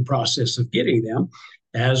still in the process of getting them,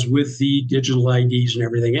 as with the digital IDs and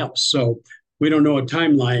everything else. So we don't know a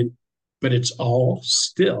timeline, but it's all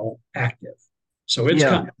still active. So it's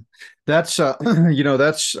coming. That's,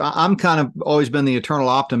 I'm kind of always been the eternal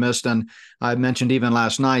optimist. And I mentioned even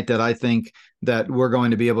last night that I think that we're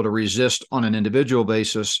going to be able to resist on an individual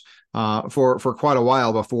basis for quite a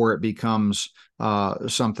while before it becomes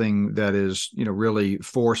something that is, really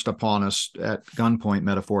forced upon us at gunpoint,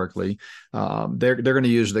 metaphorically. They're going to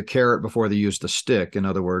use the carrot before they use the stick, in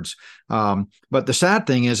other words. But the sad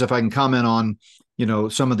thing is, if I can comment on,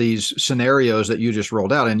 some of these scenarios that you just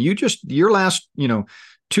rolled out, and your last,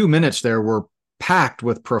 2 minutes there were packed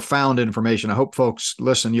with profound information. I hope folks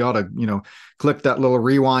listen. You ought to, click that little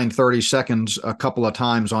rewind 30 seconds a couple of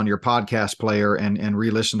times on your podcast player and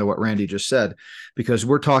re-listen to what Randy just said, because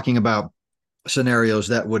we're talking about scenarios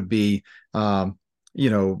that would be,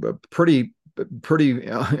 pretty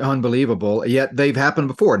unbelievable. Yet they've happened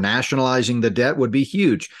before. Nationalizing the debt would be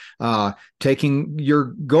huge. Taking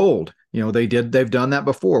your gold, they've done that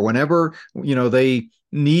before. Whenever, they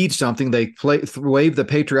need something, they wave the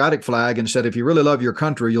patriotic flag and said, if you really love your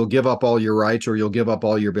country, you'll give up all your rights or you'll give up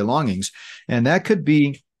all your belongings. And that could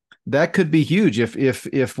be huge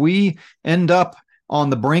if we end up on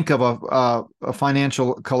the brink of a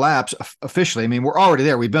financial collapse officially. I mean, we're already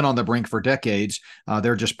there. We've been on the brink for decades.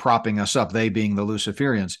 They're just propping us up, they being the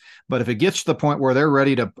Luciferians. But if it gets to the point where they're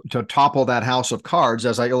ready to topple that house of cards,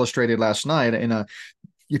 as I illustrated last night,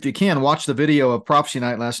 if you can, watch the video of Prophecy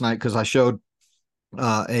Night last night, because I showed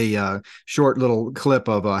a short little clip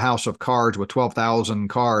of a house of cards with 12,000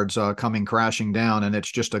 cards coming crashing down. And it's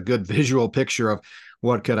just a good visual picture of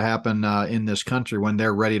what could happen in this country when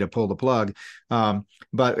they're ready to pull the plug.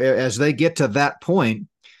 But as they get to that point,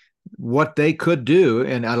 what they could do,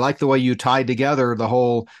 and I like the way you tied together the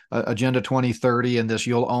whole Agenda 2030 and this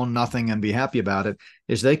you'll own nothing and be happy about it,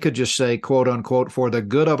 is they could just say, quote unquote, for the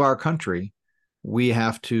good of our country, we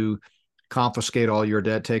have to confiscate all your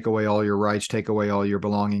debt, take away all your rights, take away all your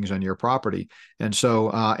belongings and your property. And so,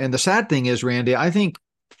 and the sad thing is, Randy, I think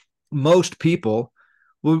most people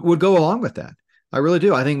would go along with that. I really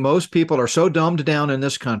do. I think most people are so dumbed down in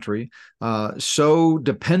this country, so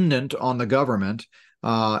dependent on the government,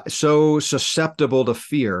 so susceptible to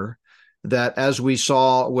fear that, as we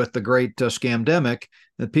saw with the great scamdemic,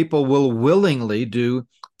 that people will willingly do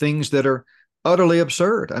things that are utterly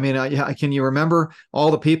absurd. I mean, can you remember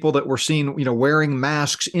all the people that were seen, wearing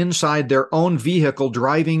masks inside their own vehicle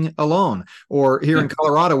driving alone? Or here in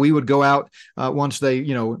Colorado, we would go out once they,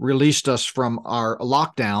 released us from our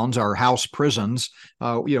lockdowns, our house prisons.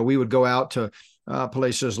 We would go out to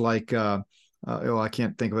places like, I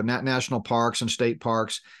can't think of it, national parks and state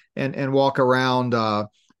parks, and walk around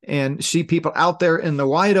and see people out there in the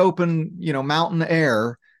wide open, mountain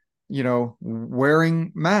air,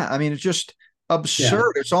 wearing masks. I mean, it's just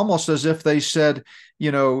absurd. Yeah. It's almost as if they said,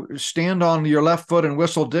 stand on your left foot and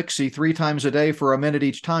whistle Dixie 3 times a day for a minute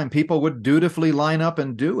each time. People would dutifully line up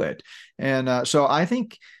and do it. And so I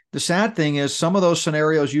think the sad thing is some of those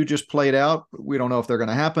scenarios you just played out, we don't know if they're going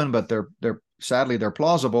to happen, but they're sadly, they're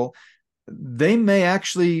plausible. They may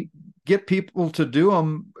actually get people to do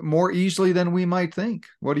them more easily than we might think.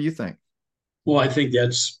 What do you think? Well, I think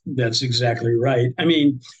that's exactly right. I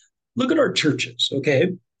mean, look at our churches,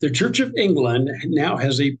 okay? The Church of England now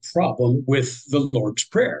has a problem with the Lord's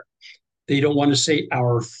Prayer. They don't want to say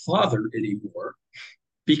our Father anymore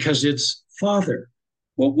because it's Father.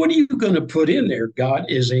 Well, what are you going to put in there? God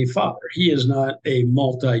is a father. He is not a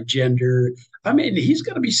multi-gender. I mean, he's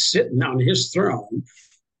going to be sitting on his throne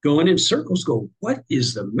going in circles, what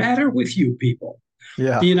is the matter with you people?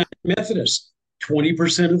 Yeah. The United Methodist,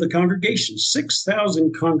 20% of the congregation,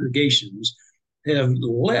 6,000 congregations have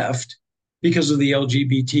left because of the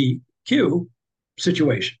LGBTQ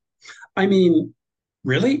situation. I mean,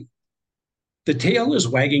 really? The tail is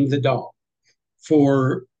wagging the dog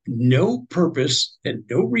for no purpose and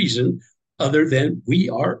no reason other than we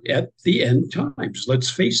are at the end times. Let's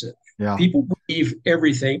face it. Yeah. People believe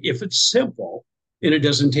everything if it's simple and it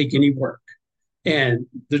doesn't take any work. And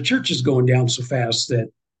the church is going down so fast that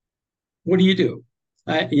what do?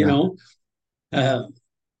 I don't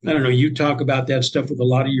know. You talk about that stuff with a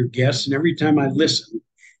lot of your guests, and every time I listen,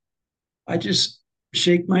 I just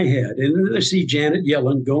shake my head. And then I see Janet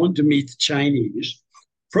Yellen going to meet the Chinese.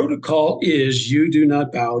 Protocol is you do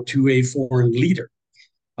not bow to a foreign leader.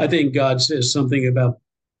 I think God says something about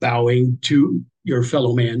bowing to your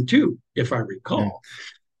fellow man too, if I recall. Yeah.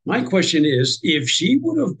 My question is, if she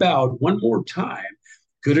would have bowed one more time,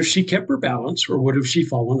 could have she kept her balance or would have she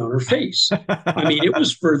fallen on her face? I mean, it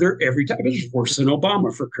was further every time. It was worse than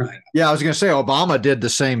Obama, for crying out. Yeah, I was going to say Obama did the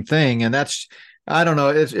same thing. And that's, I don't know,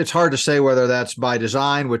 it's hard to say whether that's by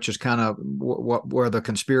design, which is kind of where the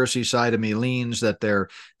conspiracy side of me leans, that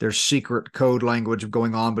there's secret code language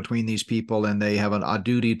going on between these people, and they have a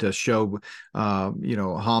duty to show,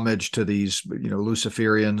 homage to these,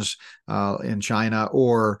 Luciferians in China,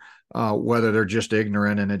 or whether they're just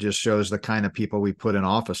ignorant, and it just shows the kind of people we put in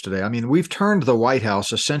office today. I mean, we've turned the White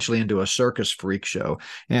House essentially into a circus freak show,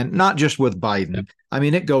 and not just with Biden. I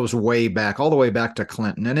mean, it goes way back, all the way back to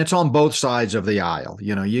Clinton, and it's on both sides of the aisle.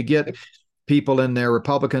 You get people in there,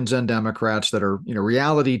 Republicans and Democrats, that are,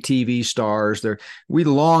 reality TV stars. We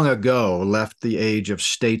long ago left the age of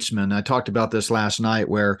statesmen. I talked about this last night,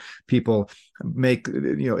 where people make,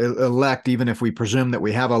 elect, even if we presume that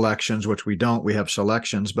we have elections, which we don't, we have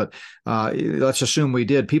selections, but let's assume we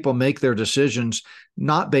did. People make their decisions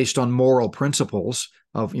not based on moral principles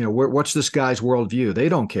of, what's this guy's worldview? They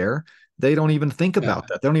don't care. They don't even think about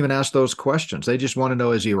that. They don't even ask those questions. They just want to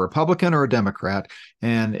know, is he a Republican or a Democrat?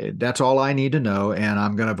 And that's all I need to know. And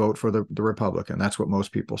I'm going to vote for the Republican. That's what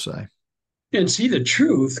most people say. And see, the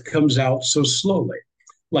truth comes out so slowly.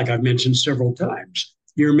 Like I've mentioned several times,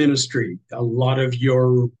 your ministry, a lot of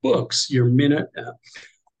your books, your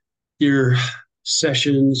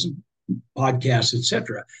sessions, podcasts,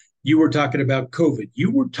 etc. You were talking about COVID.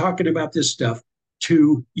 You were talking about this stuff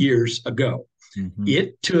 2 years ago. Mm-hmm.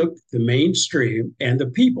 It took the mainstream and the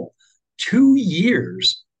people 2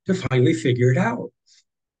 years to finally figure it out.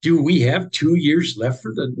 Do we have 2 years left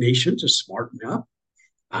for the nation to smarten up?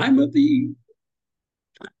 I'm of the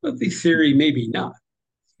theory, maybe not.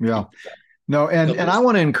 Yeah. No, and I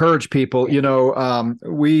want to encourage people. My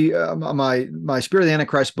Spirit of the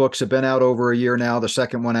Antichrist books have been out over a year now. The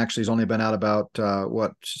second one actually has only been out about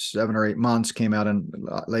 7 or 8 months. Came out in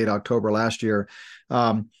late October last year.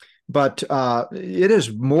 But it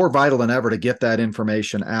is more vital than ever to get that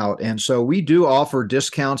information out. And so we do offer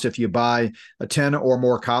discounts if you buy 10 or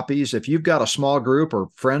more copies. If you've got a small group or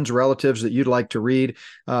friends, relatives that you'd like to read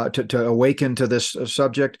to awaken to this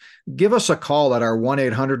subject, give us a call at our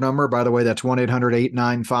 1-800 number. By the way, that's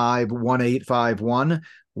 1-800-895-1851,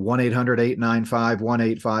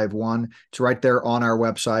 1-800-895-1851. It's right there on our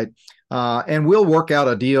website. And we'll work out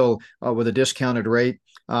a deal with a discounted rate.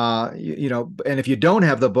 And if you don't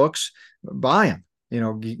have the books, buy them.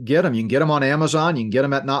 Get them. You can get them on Amazon. You can get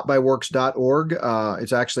them at notbyworks.org.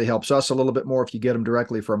 It actually helps us a little bit more if you get them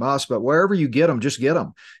directly from us. But wherever you get them, just get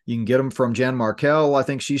them. You can get them from Jan Markell. I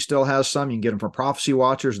think she still has some. You can get them from Prophecy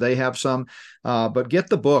Watchers. They have some. But get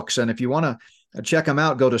the books. And if you want to check them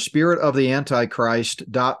out, go to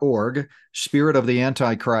spiritoftheantichrist.org,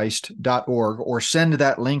 spiritoftheantichrist.org, or send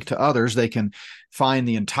that link to others. They can find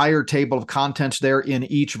the entire table of contents there in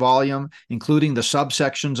each volume, including the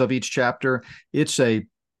subsections of each chapter. It's a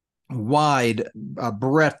wide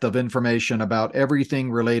breadth of information about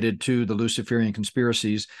everything related to the Luciferian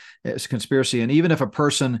conspiracy. And even if a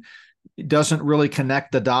person doesn't really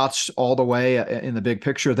connect the dots all the way in the big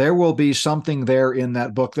picture, there will be something there in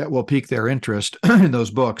that book that will pique their interest in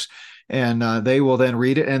those books. And they will then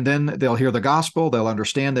read it, and then they'll hear the gospel. They'll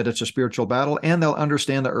understand that it's a spiritual battle, and they'll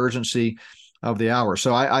understand the urgency of the hour.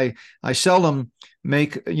 So I seldom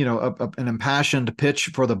make an impassioned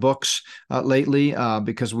pitch for the books lately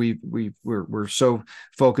because we're so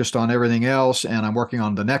focused on everything else, and I'm working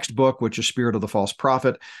on the next book, which is Spirit of the False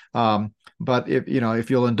Prophet. But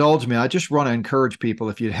if you'll indulge me, I just want to encourage people,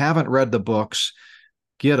 if you haven't read the books,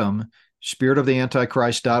 get them,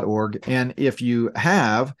 spiritoftheantichrist.org. And if you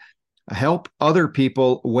have, help other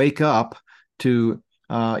people wake up to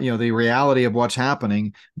the reality of what's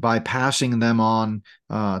happening by passing them on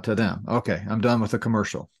to them. Okay, I'm done with the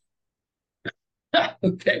commercial.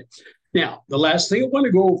 Okay. Now, the last thing I want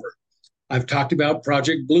to go over, I've talked about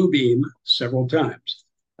Project Bluebeam several times.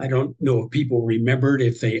 I don't know if people remembered,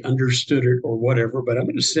 if they understood it or whatever, but I'm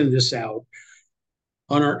going to send this out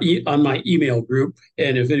on my email group.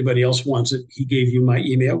 And if anybody else wants it, he gave you my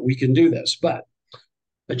email, we can do this. But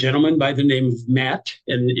a gentleman by the name of Matt,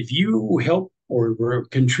 and if you help or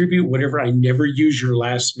contribute whatever, I never use your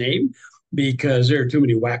last name because there are too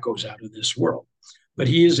many wackos out of this world. But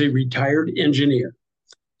he is a retired engineer.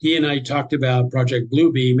 He and I talked about Project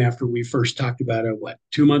Bluebeam after we first talked about it,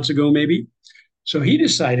 2 months ago, maybe? So he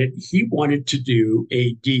decided he wanted to do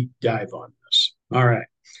a deep dive on this. All right.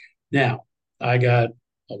 Now, I got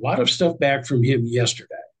a lot of stuff back from him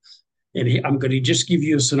yesterday. And I'm going to just give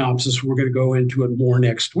you a synopsis. We're going to go into it more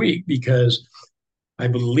next week because I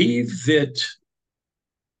believe that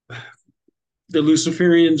the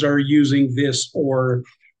Luciferians are using this or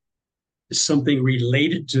something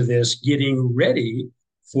related to this, getting ready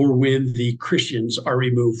for when the Christians are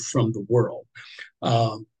removed from the world.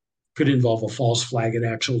 Could involve a false flag, an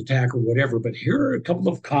actual attack, or whatever. But here are a couple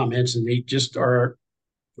of comments, and they just are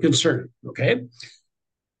concerning, okay?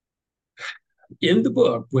 In the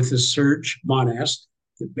book with the Serge Monast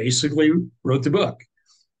that basically wrote the book,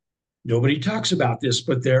 nobody talks about this,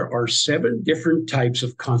 but there are 7 different types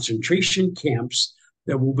of concentration camps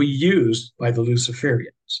that will be used by the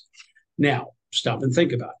Luciferians. Now, stop and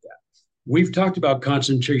think about that. We've talked about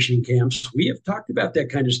concentration camps. We have talked about that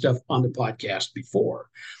kind of stuff on the podcast before.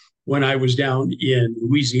 When I was down in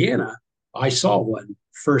Louisiana, I saw one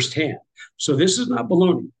firsthand. So this is not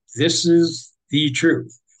baloney. This is the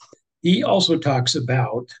truth. He also talks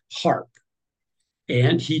about HAARP,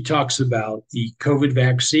 and he talks about the COVID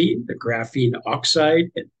vaccine, the graphene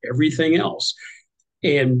oxide, and everything else.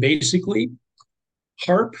 And basically,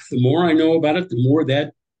 HAARP, the more I know about it, the more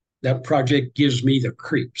that project gives me the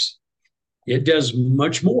creeps. It does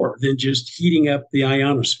much more than just heating up the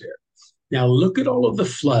ionosphere. Now, look at all of the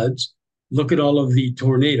floods. Look at all of the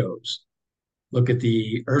tornadoes. Look at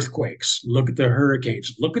the earthquakes. Look at the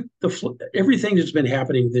hurricanes. Look at everything that's been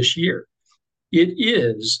happening this year. It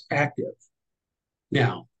is active.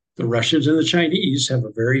 Now, the Russians and the Chinese have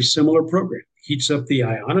a very similar program. It heats up the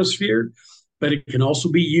ionosphere, but it can also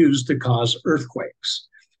be used to cause earthquakes.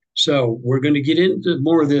 So we're going to get into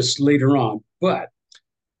more of this later on, but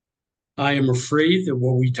I am afraid that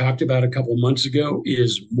what we talked about a couple of months ago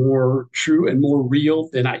is more true and more real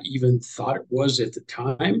than I even thought it was at the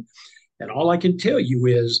time. And all I can tell you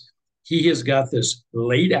is he has got this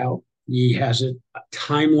laid out. He has a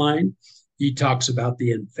timeline. He talks about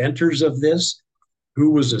the inventors of this,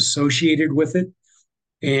 who was associated with it.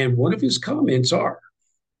 And one of his comments are,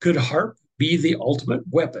 could HAARP be the ultimate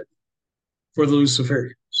weapon for the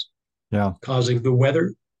Luciferians? Yeah. Causing the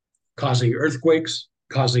weather, causing earthquakes,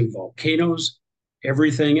 causing volcanoes,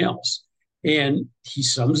 everything else. And he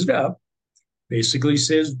sums it up, basically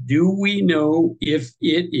says, do we know if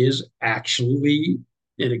it is actually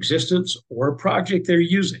in existence or a project they're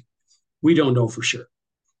using? We don't know for sure.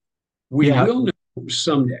 We will know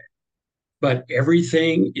someday, but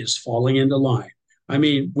everything is falling into line. I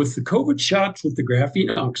mean, with the COVID shots, with the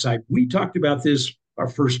graphene oxide, we talked about this our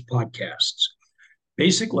first podcasts.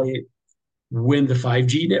 Basically, when the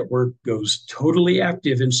 5G network goes totally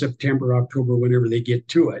active in September, October, whenever they get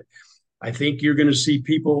to it, I think you're going to see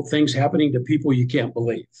things happening to people you can't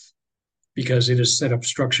believe because it has set up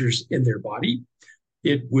structures in their body.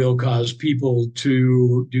 It will cause people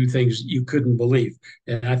to do things you couldn't believe.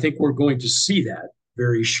 And I think we're going to see that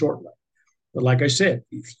very shortly. But like I said,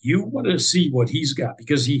 if you want to see what he's got,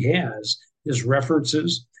 because he has his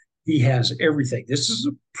references, he has everything. This is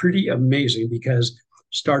pretty amazing because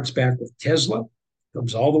starts back with Tesla,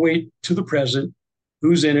 comes all the way to the present,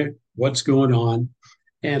 who's in it, what's going on.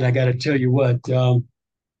 And I got to tell you what,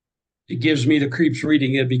 it gives me the creeps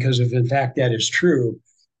reading it because if in fact that is true,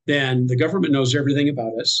 then the government knows everything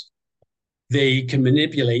about us. They can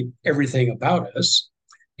manipulate everything about us.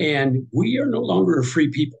 And we are no longer a free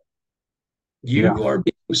people. Yeah. You are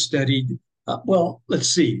being studied. Well, let's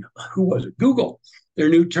see. Who was it? Google. Their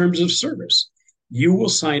new terms of service. You will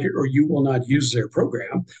sign it or you will not use their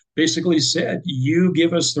program. Basically said, you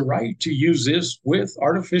give us the right to use this with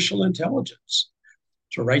artificial intelligence.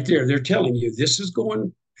 So right there, they're telling you this is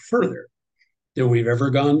going further than we've ever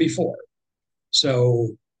gone before. So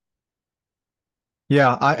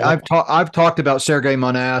yeah, I've talked about Sergei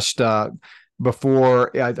Monast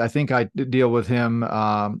before. I think I deal with him.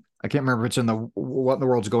 I can't remember if it's in the What in the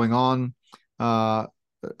World's Going On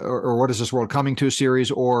or What is This World Coming To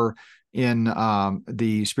series or in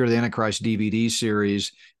the Spirit of the Antichrist DVD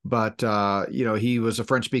series. But, he was a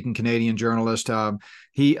French-speaking Canadian journalist. I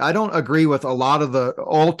don't agree with a lot of the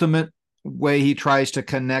ultimate way he tries to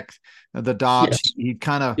connect the dots. yes, He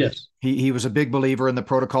kind of, yes. he was a big believer in the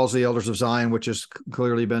Protocols of the Elders of Zion, which has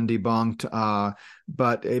clearly been debunked.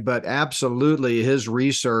 But absolutely his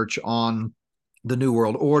research on the New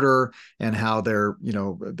World Order and how they're,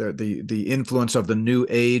 the influence of the New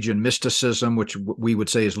Age and mysticism, which we would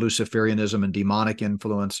say is Luciferianism and demonic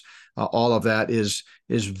influence. All of that is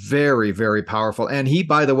very, very powerful. And he,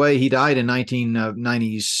 by the way, he died in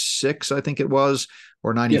 1996, I think it was,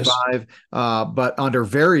 or 95, yes. But under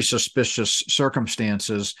very suspicious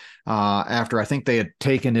circumstances after I think they had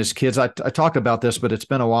taken his kids. I talked about this, but it's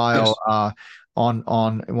been a while. Yes. On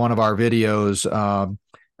one of our videos,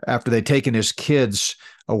 after they'd taken his kids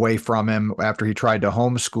away from him after he tried to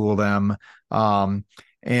homeschool them.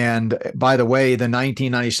 And by the way, the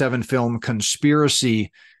 1997 film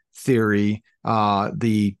Conspiracy Theory,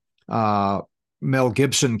 the Mel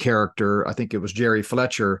Gibson character, I think it was Jerry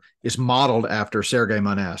Fletcher, is modeled after Sergei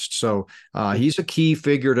Monast. So he's a key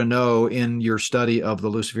figure to know in your study of the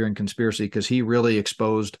Luciferian conspiracy because he really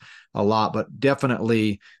exposed a lot, but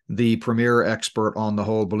definitely the premier expert on the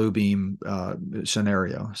whole blue beam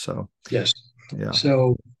scenario. So yes, yeah.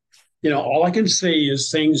 So all I can say is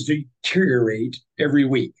things deteriorate every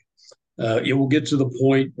week. It will get to the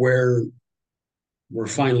point where we're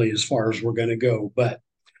finally as far as we're going to go, but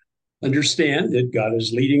understand that God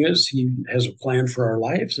is leading us. He has a plan for our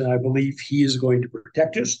lives, and I believe He is going to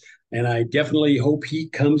protect us. And I definitely hope He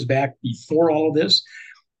comes back before all of this,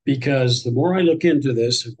 because the more I look into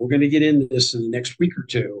this, we're going to get into this in the next week or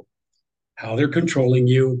two, how they're controlling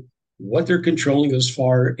you, what they're controlling as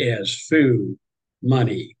far as food,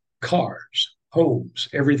 money, cars, homes,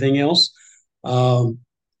 everything else.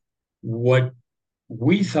 What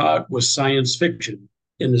we thought was science fiction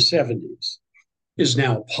in the 70s is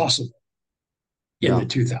now possible in the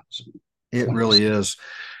 2000s. It really is.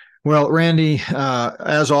 Well, Randy,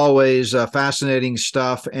 as always, fascinating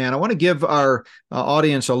stuff. And I want to give our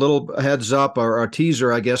audience a little heads up or a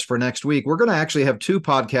teaser, I guess, for next week. We're going to actually have 2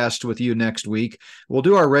 podcasts with you next week. We'll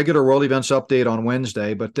do our regular world events update on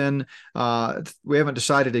Wednesday, but then we haven't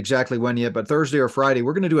decided exactly when yet, but Thursday or Friday,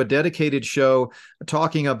 we're going to do a dedicated show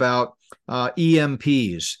talking about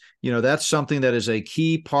EMPs. That's something that is a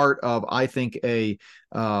key part of, I think, a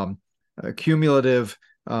cumulative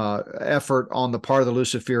effort on the part of the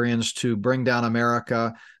Luciferians to bring down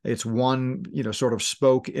America. It's one, sort of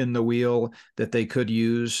spoke in the wheel that they could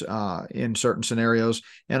use in certain scenarios.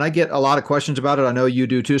 And I get a lot of questions about it. I know you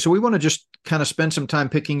do too. So we want to just kind of spend some time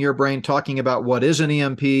picking your brain, talking about what is an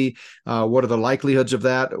EMP, what are the likelihoods of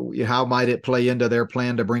that, how might it play into their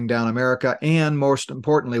plan to bring down America, and most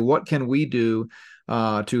importantly, what can we do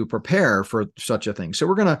to prepare for such a thing. So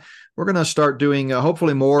we're gonna start doing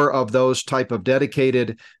hopefully more of those type of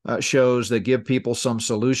dedicated shows that give people some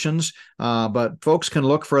solutions. But folks can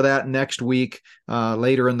look for that next week.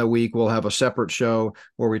 Later in the week, we'll have a separate show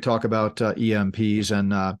where we talk about EMPs.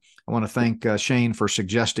 And I want to thank Shane for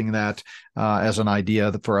suggesting that as an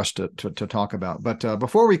idea for us to talk about. But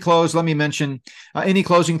before we close, let me mention any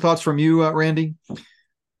closing thoughts from you, Randy?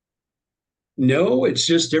 No, it's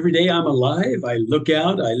just every day I'm alive. I look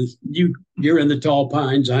out. You're in the tall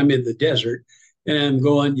pines. I'm in the desert, and I'm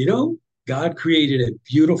going. God created a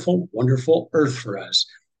beautiful, wonderful earth for us,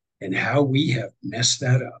 and how we have messed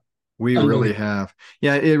that up. We really have.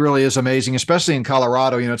 Yeah, it really is amazing, especially in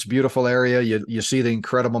Colorado. It's a beautiful area. You see the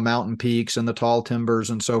incredible mountain peaks and the tall timbers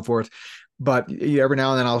and so forth. But every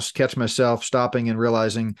now and then I'll catch myself stopping and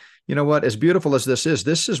realizing, you know what, as beautiful as this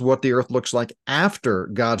is what the earth looks like after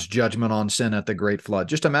God's judgment on sin at the Great Flood.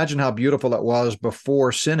 Just imagine how beautiful it was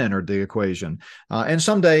before sin entered the equation. And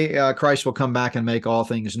someday Christ will come back and make all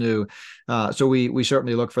things new. So we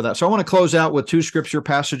certainly look for that. So I want to close out with two scripture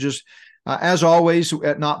passages. As always,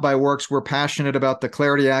 at Not by Works, we're passionate about the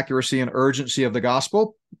clarity, accuracy, and urgency of the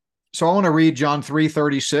gospel. So I want to read John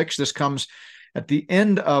 3:36. This comes at the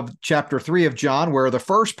end of chapter 3 of John, where the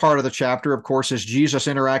first part of the chapter, of course, is Jesus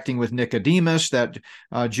interacting with Nicodemus, that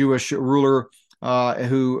Jewish ruler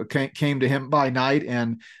who came to him by night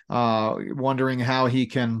and wondering how he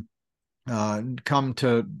can come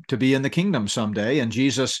to be in the kingdom someday. And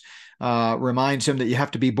Jesus reminds him that you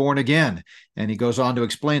have to be born again. And he goes on to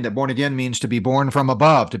explain that born again means to be born from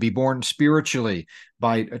above, to be born spiritually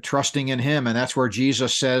by trusting in him. And that's where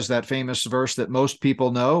Jesus says that famous verse that most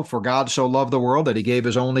people know, for God so loved the world that he gave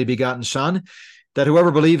his only begotten son, that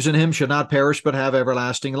whoever believes in him should not perish but have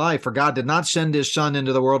everlasting life. For God did not send his son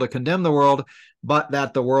into the world to condemn the world, but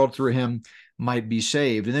that the world through him might be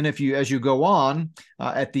saved. And then as you go on,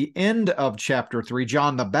 at the end of chapter 3,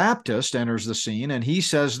 John the Baptist enters the scene, and he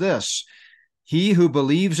says this: he who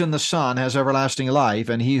believes in the Son has everlasting life,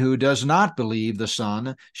 and he who does not believe the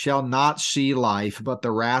Son shall not see life, but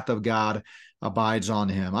the wrath of God abides on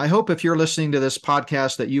him. I hope if you're listening to this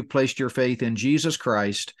podcast that you've placed your faith in Jesus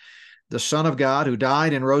Christ, the Son of God, who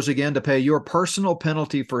died and rose again to pay your personal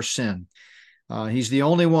penalty for sin. He's the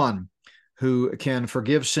only one who can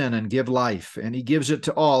forgive sin and give life, and he gives it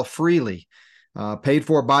to all freely, paid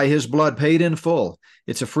for by his blood, paid in full.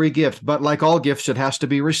 It's a free gift, but like all gifts, it has to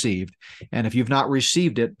be received. And if you've not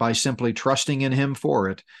received it by simply trusting in him for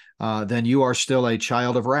it, then you are still a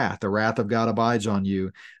child of wrath. The wrath of God abides on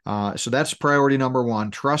you. So that's priority number one,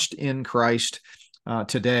 trust in Christ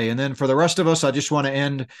today. And then for the rest of us, I just want to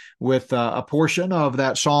end with a portion of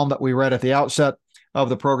that psalm that we read at the outset of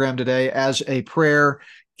the program today as a prayer.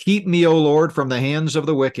 Keep me, O Lord, from the hands of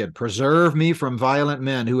the wicked. Preserve me from violent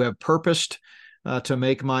men who have purposed to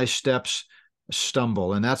make my steps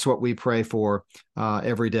stumble. And that's what we pray for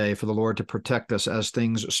every day, for the Lord to protect us as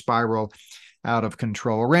things spiral out of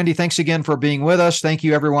control. Randy, thanks again for being with us. Thank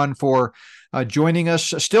you, everyone, for joining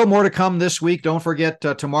us. Still more to come this week. Don't forget,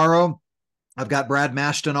 tomorrow, I've got Brad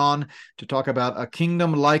Maston on to talk about a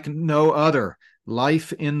kingdom like no other.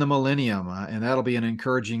 Life in the Millennium, and that'll be an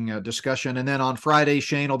encouraging discussion. And then on Friday,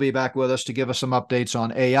 Shane will be back with us to give us some updates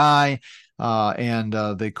on AI and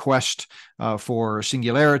the quest for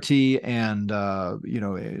singularity and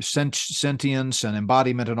sentience and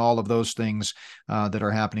embodiment and all of those things that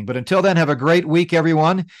are happening. But until then, have a great week,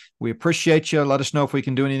 everyone. We appreciate you. Let us know if we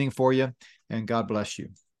can do anything for you, and God bless you.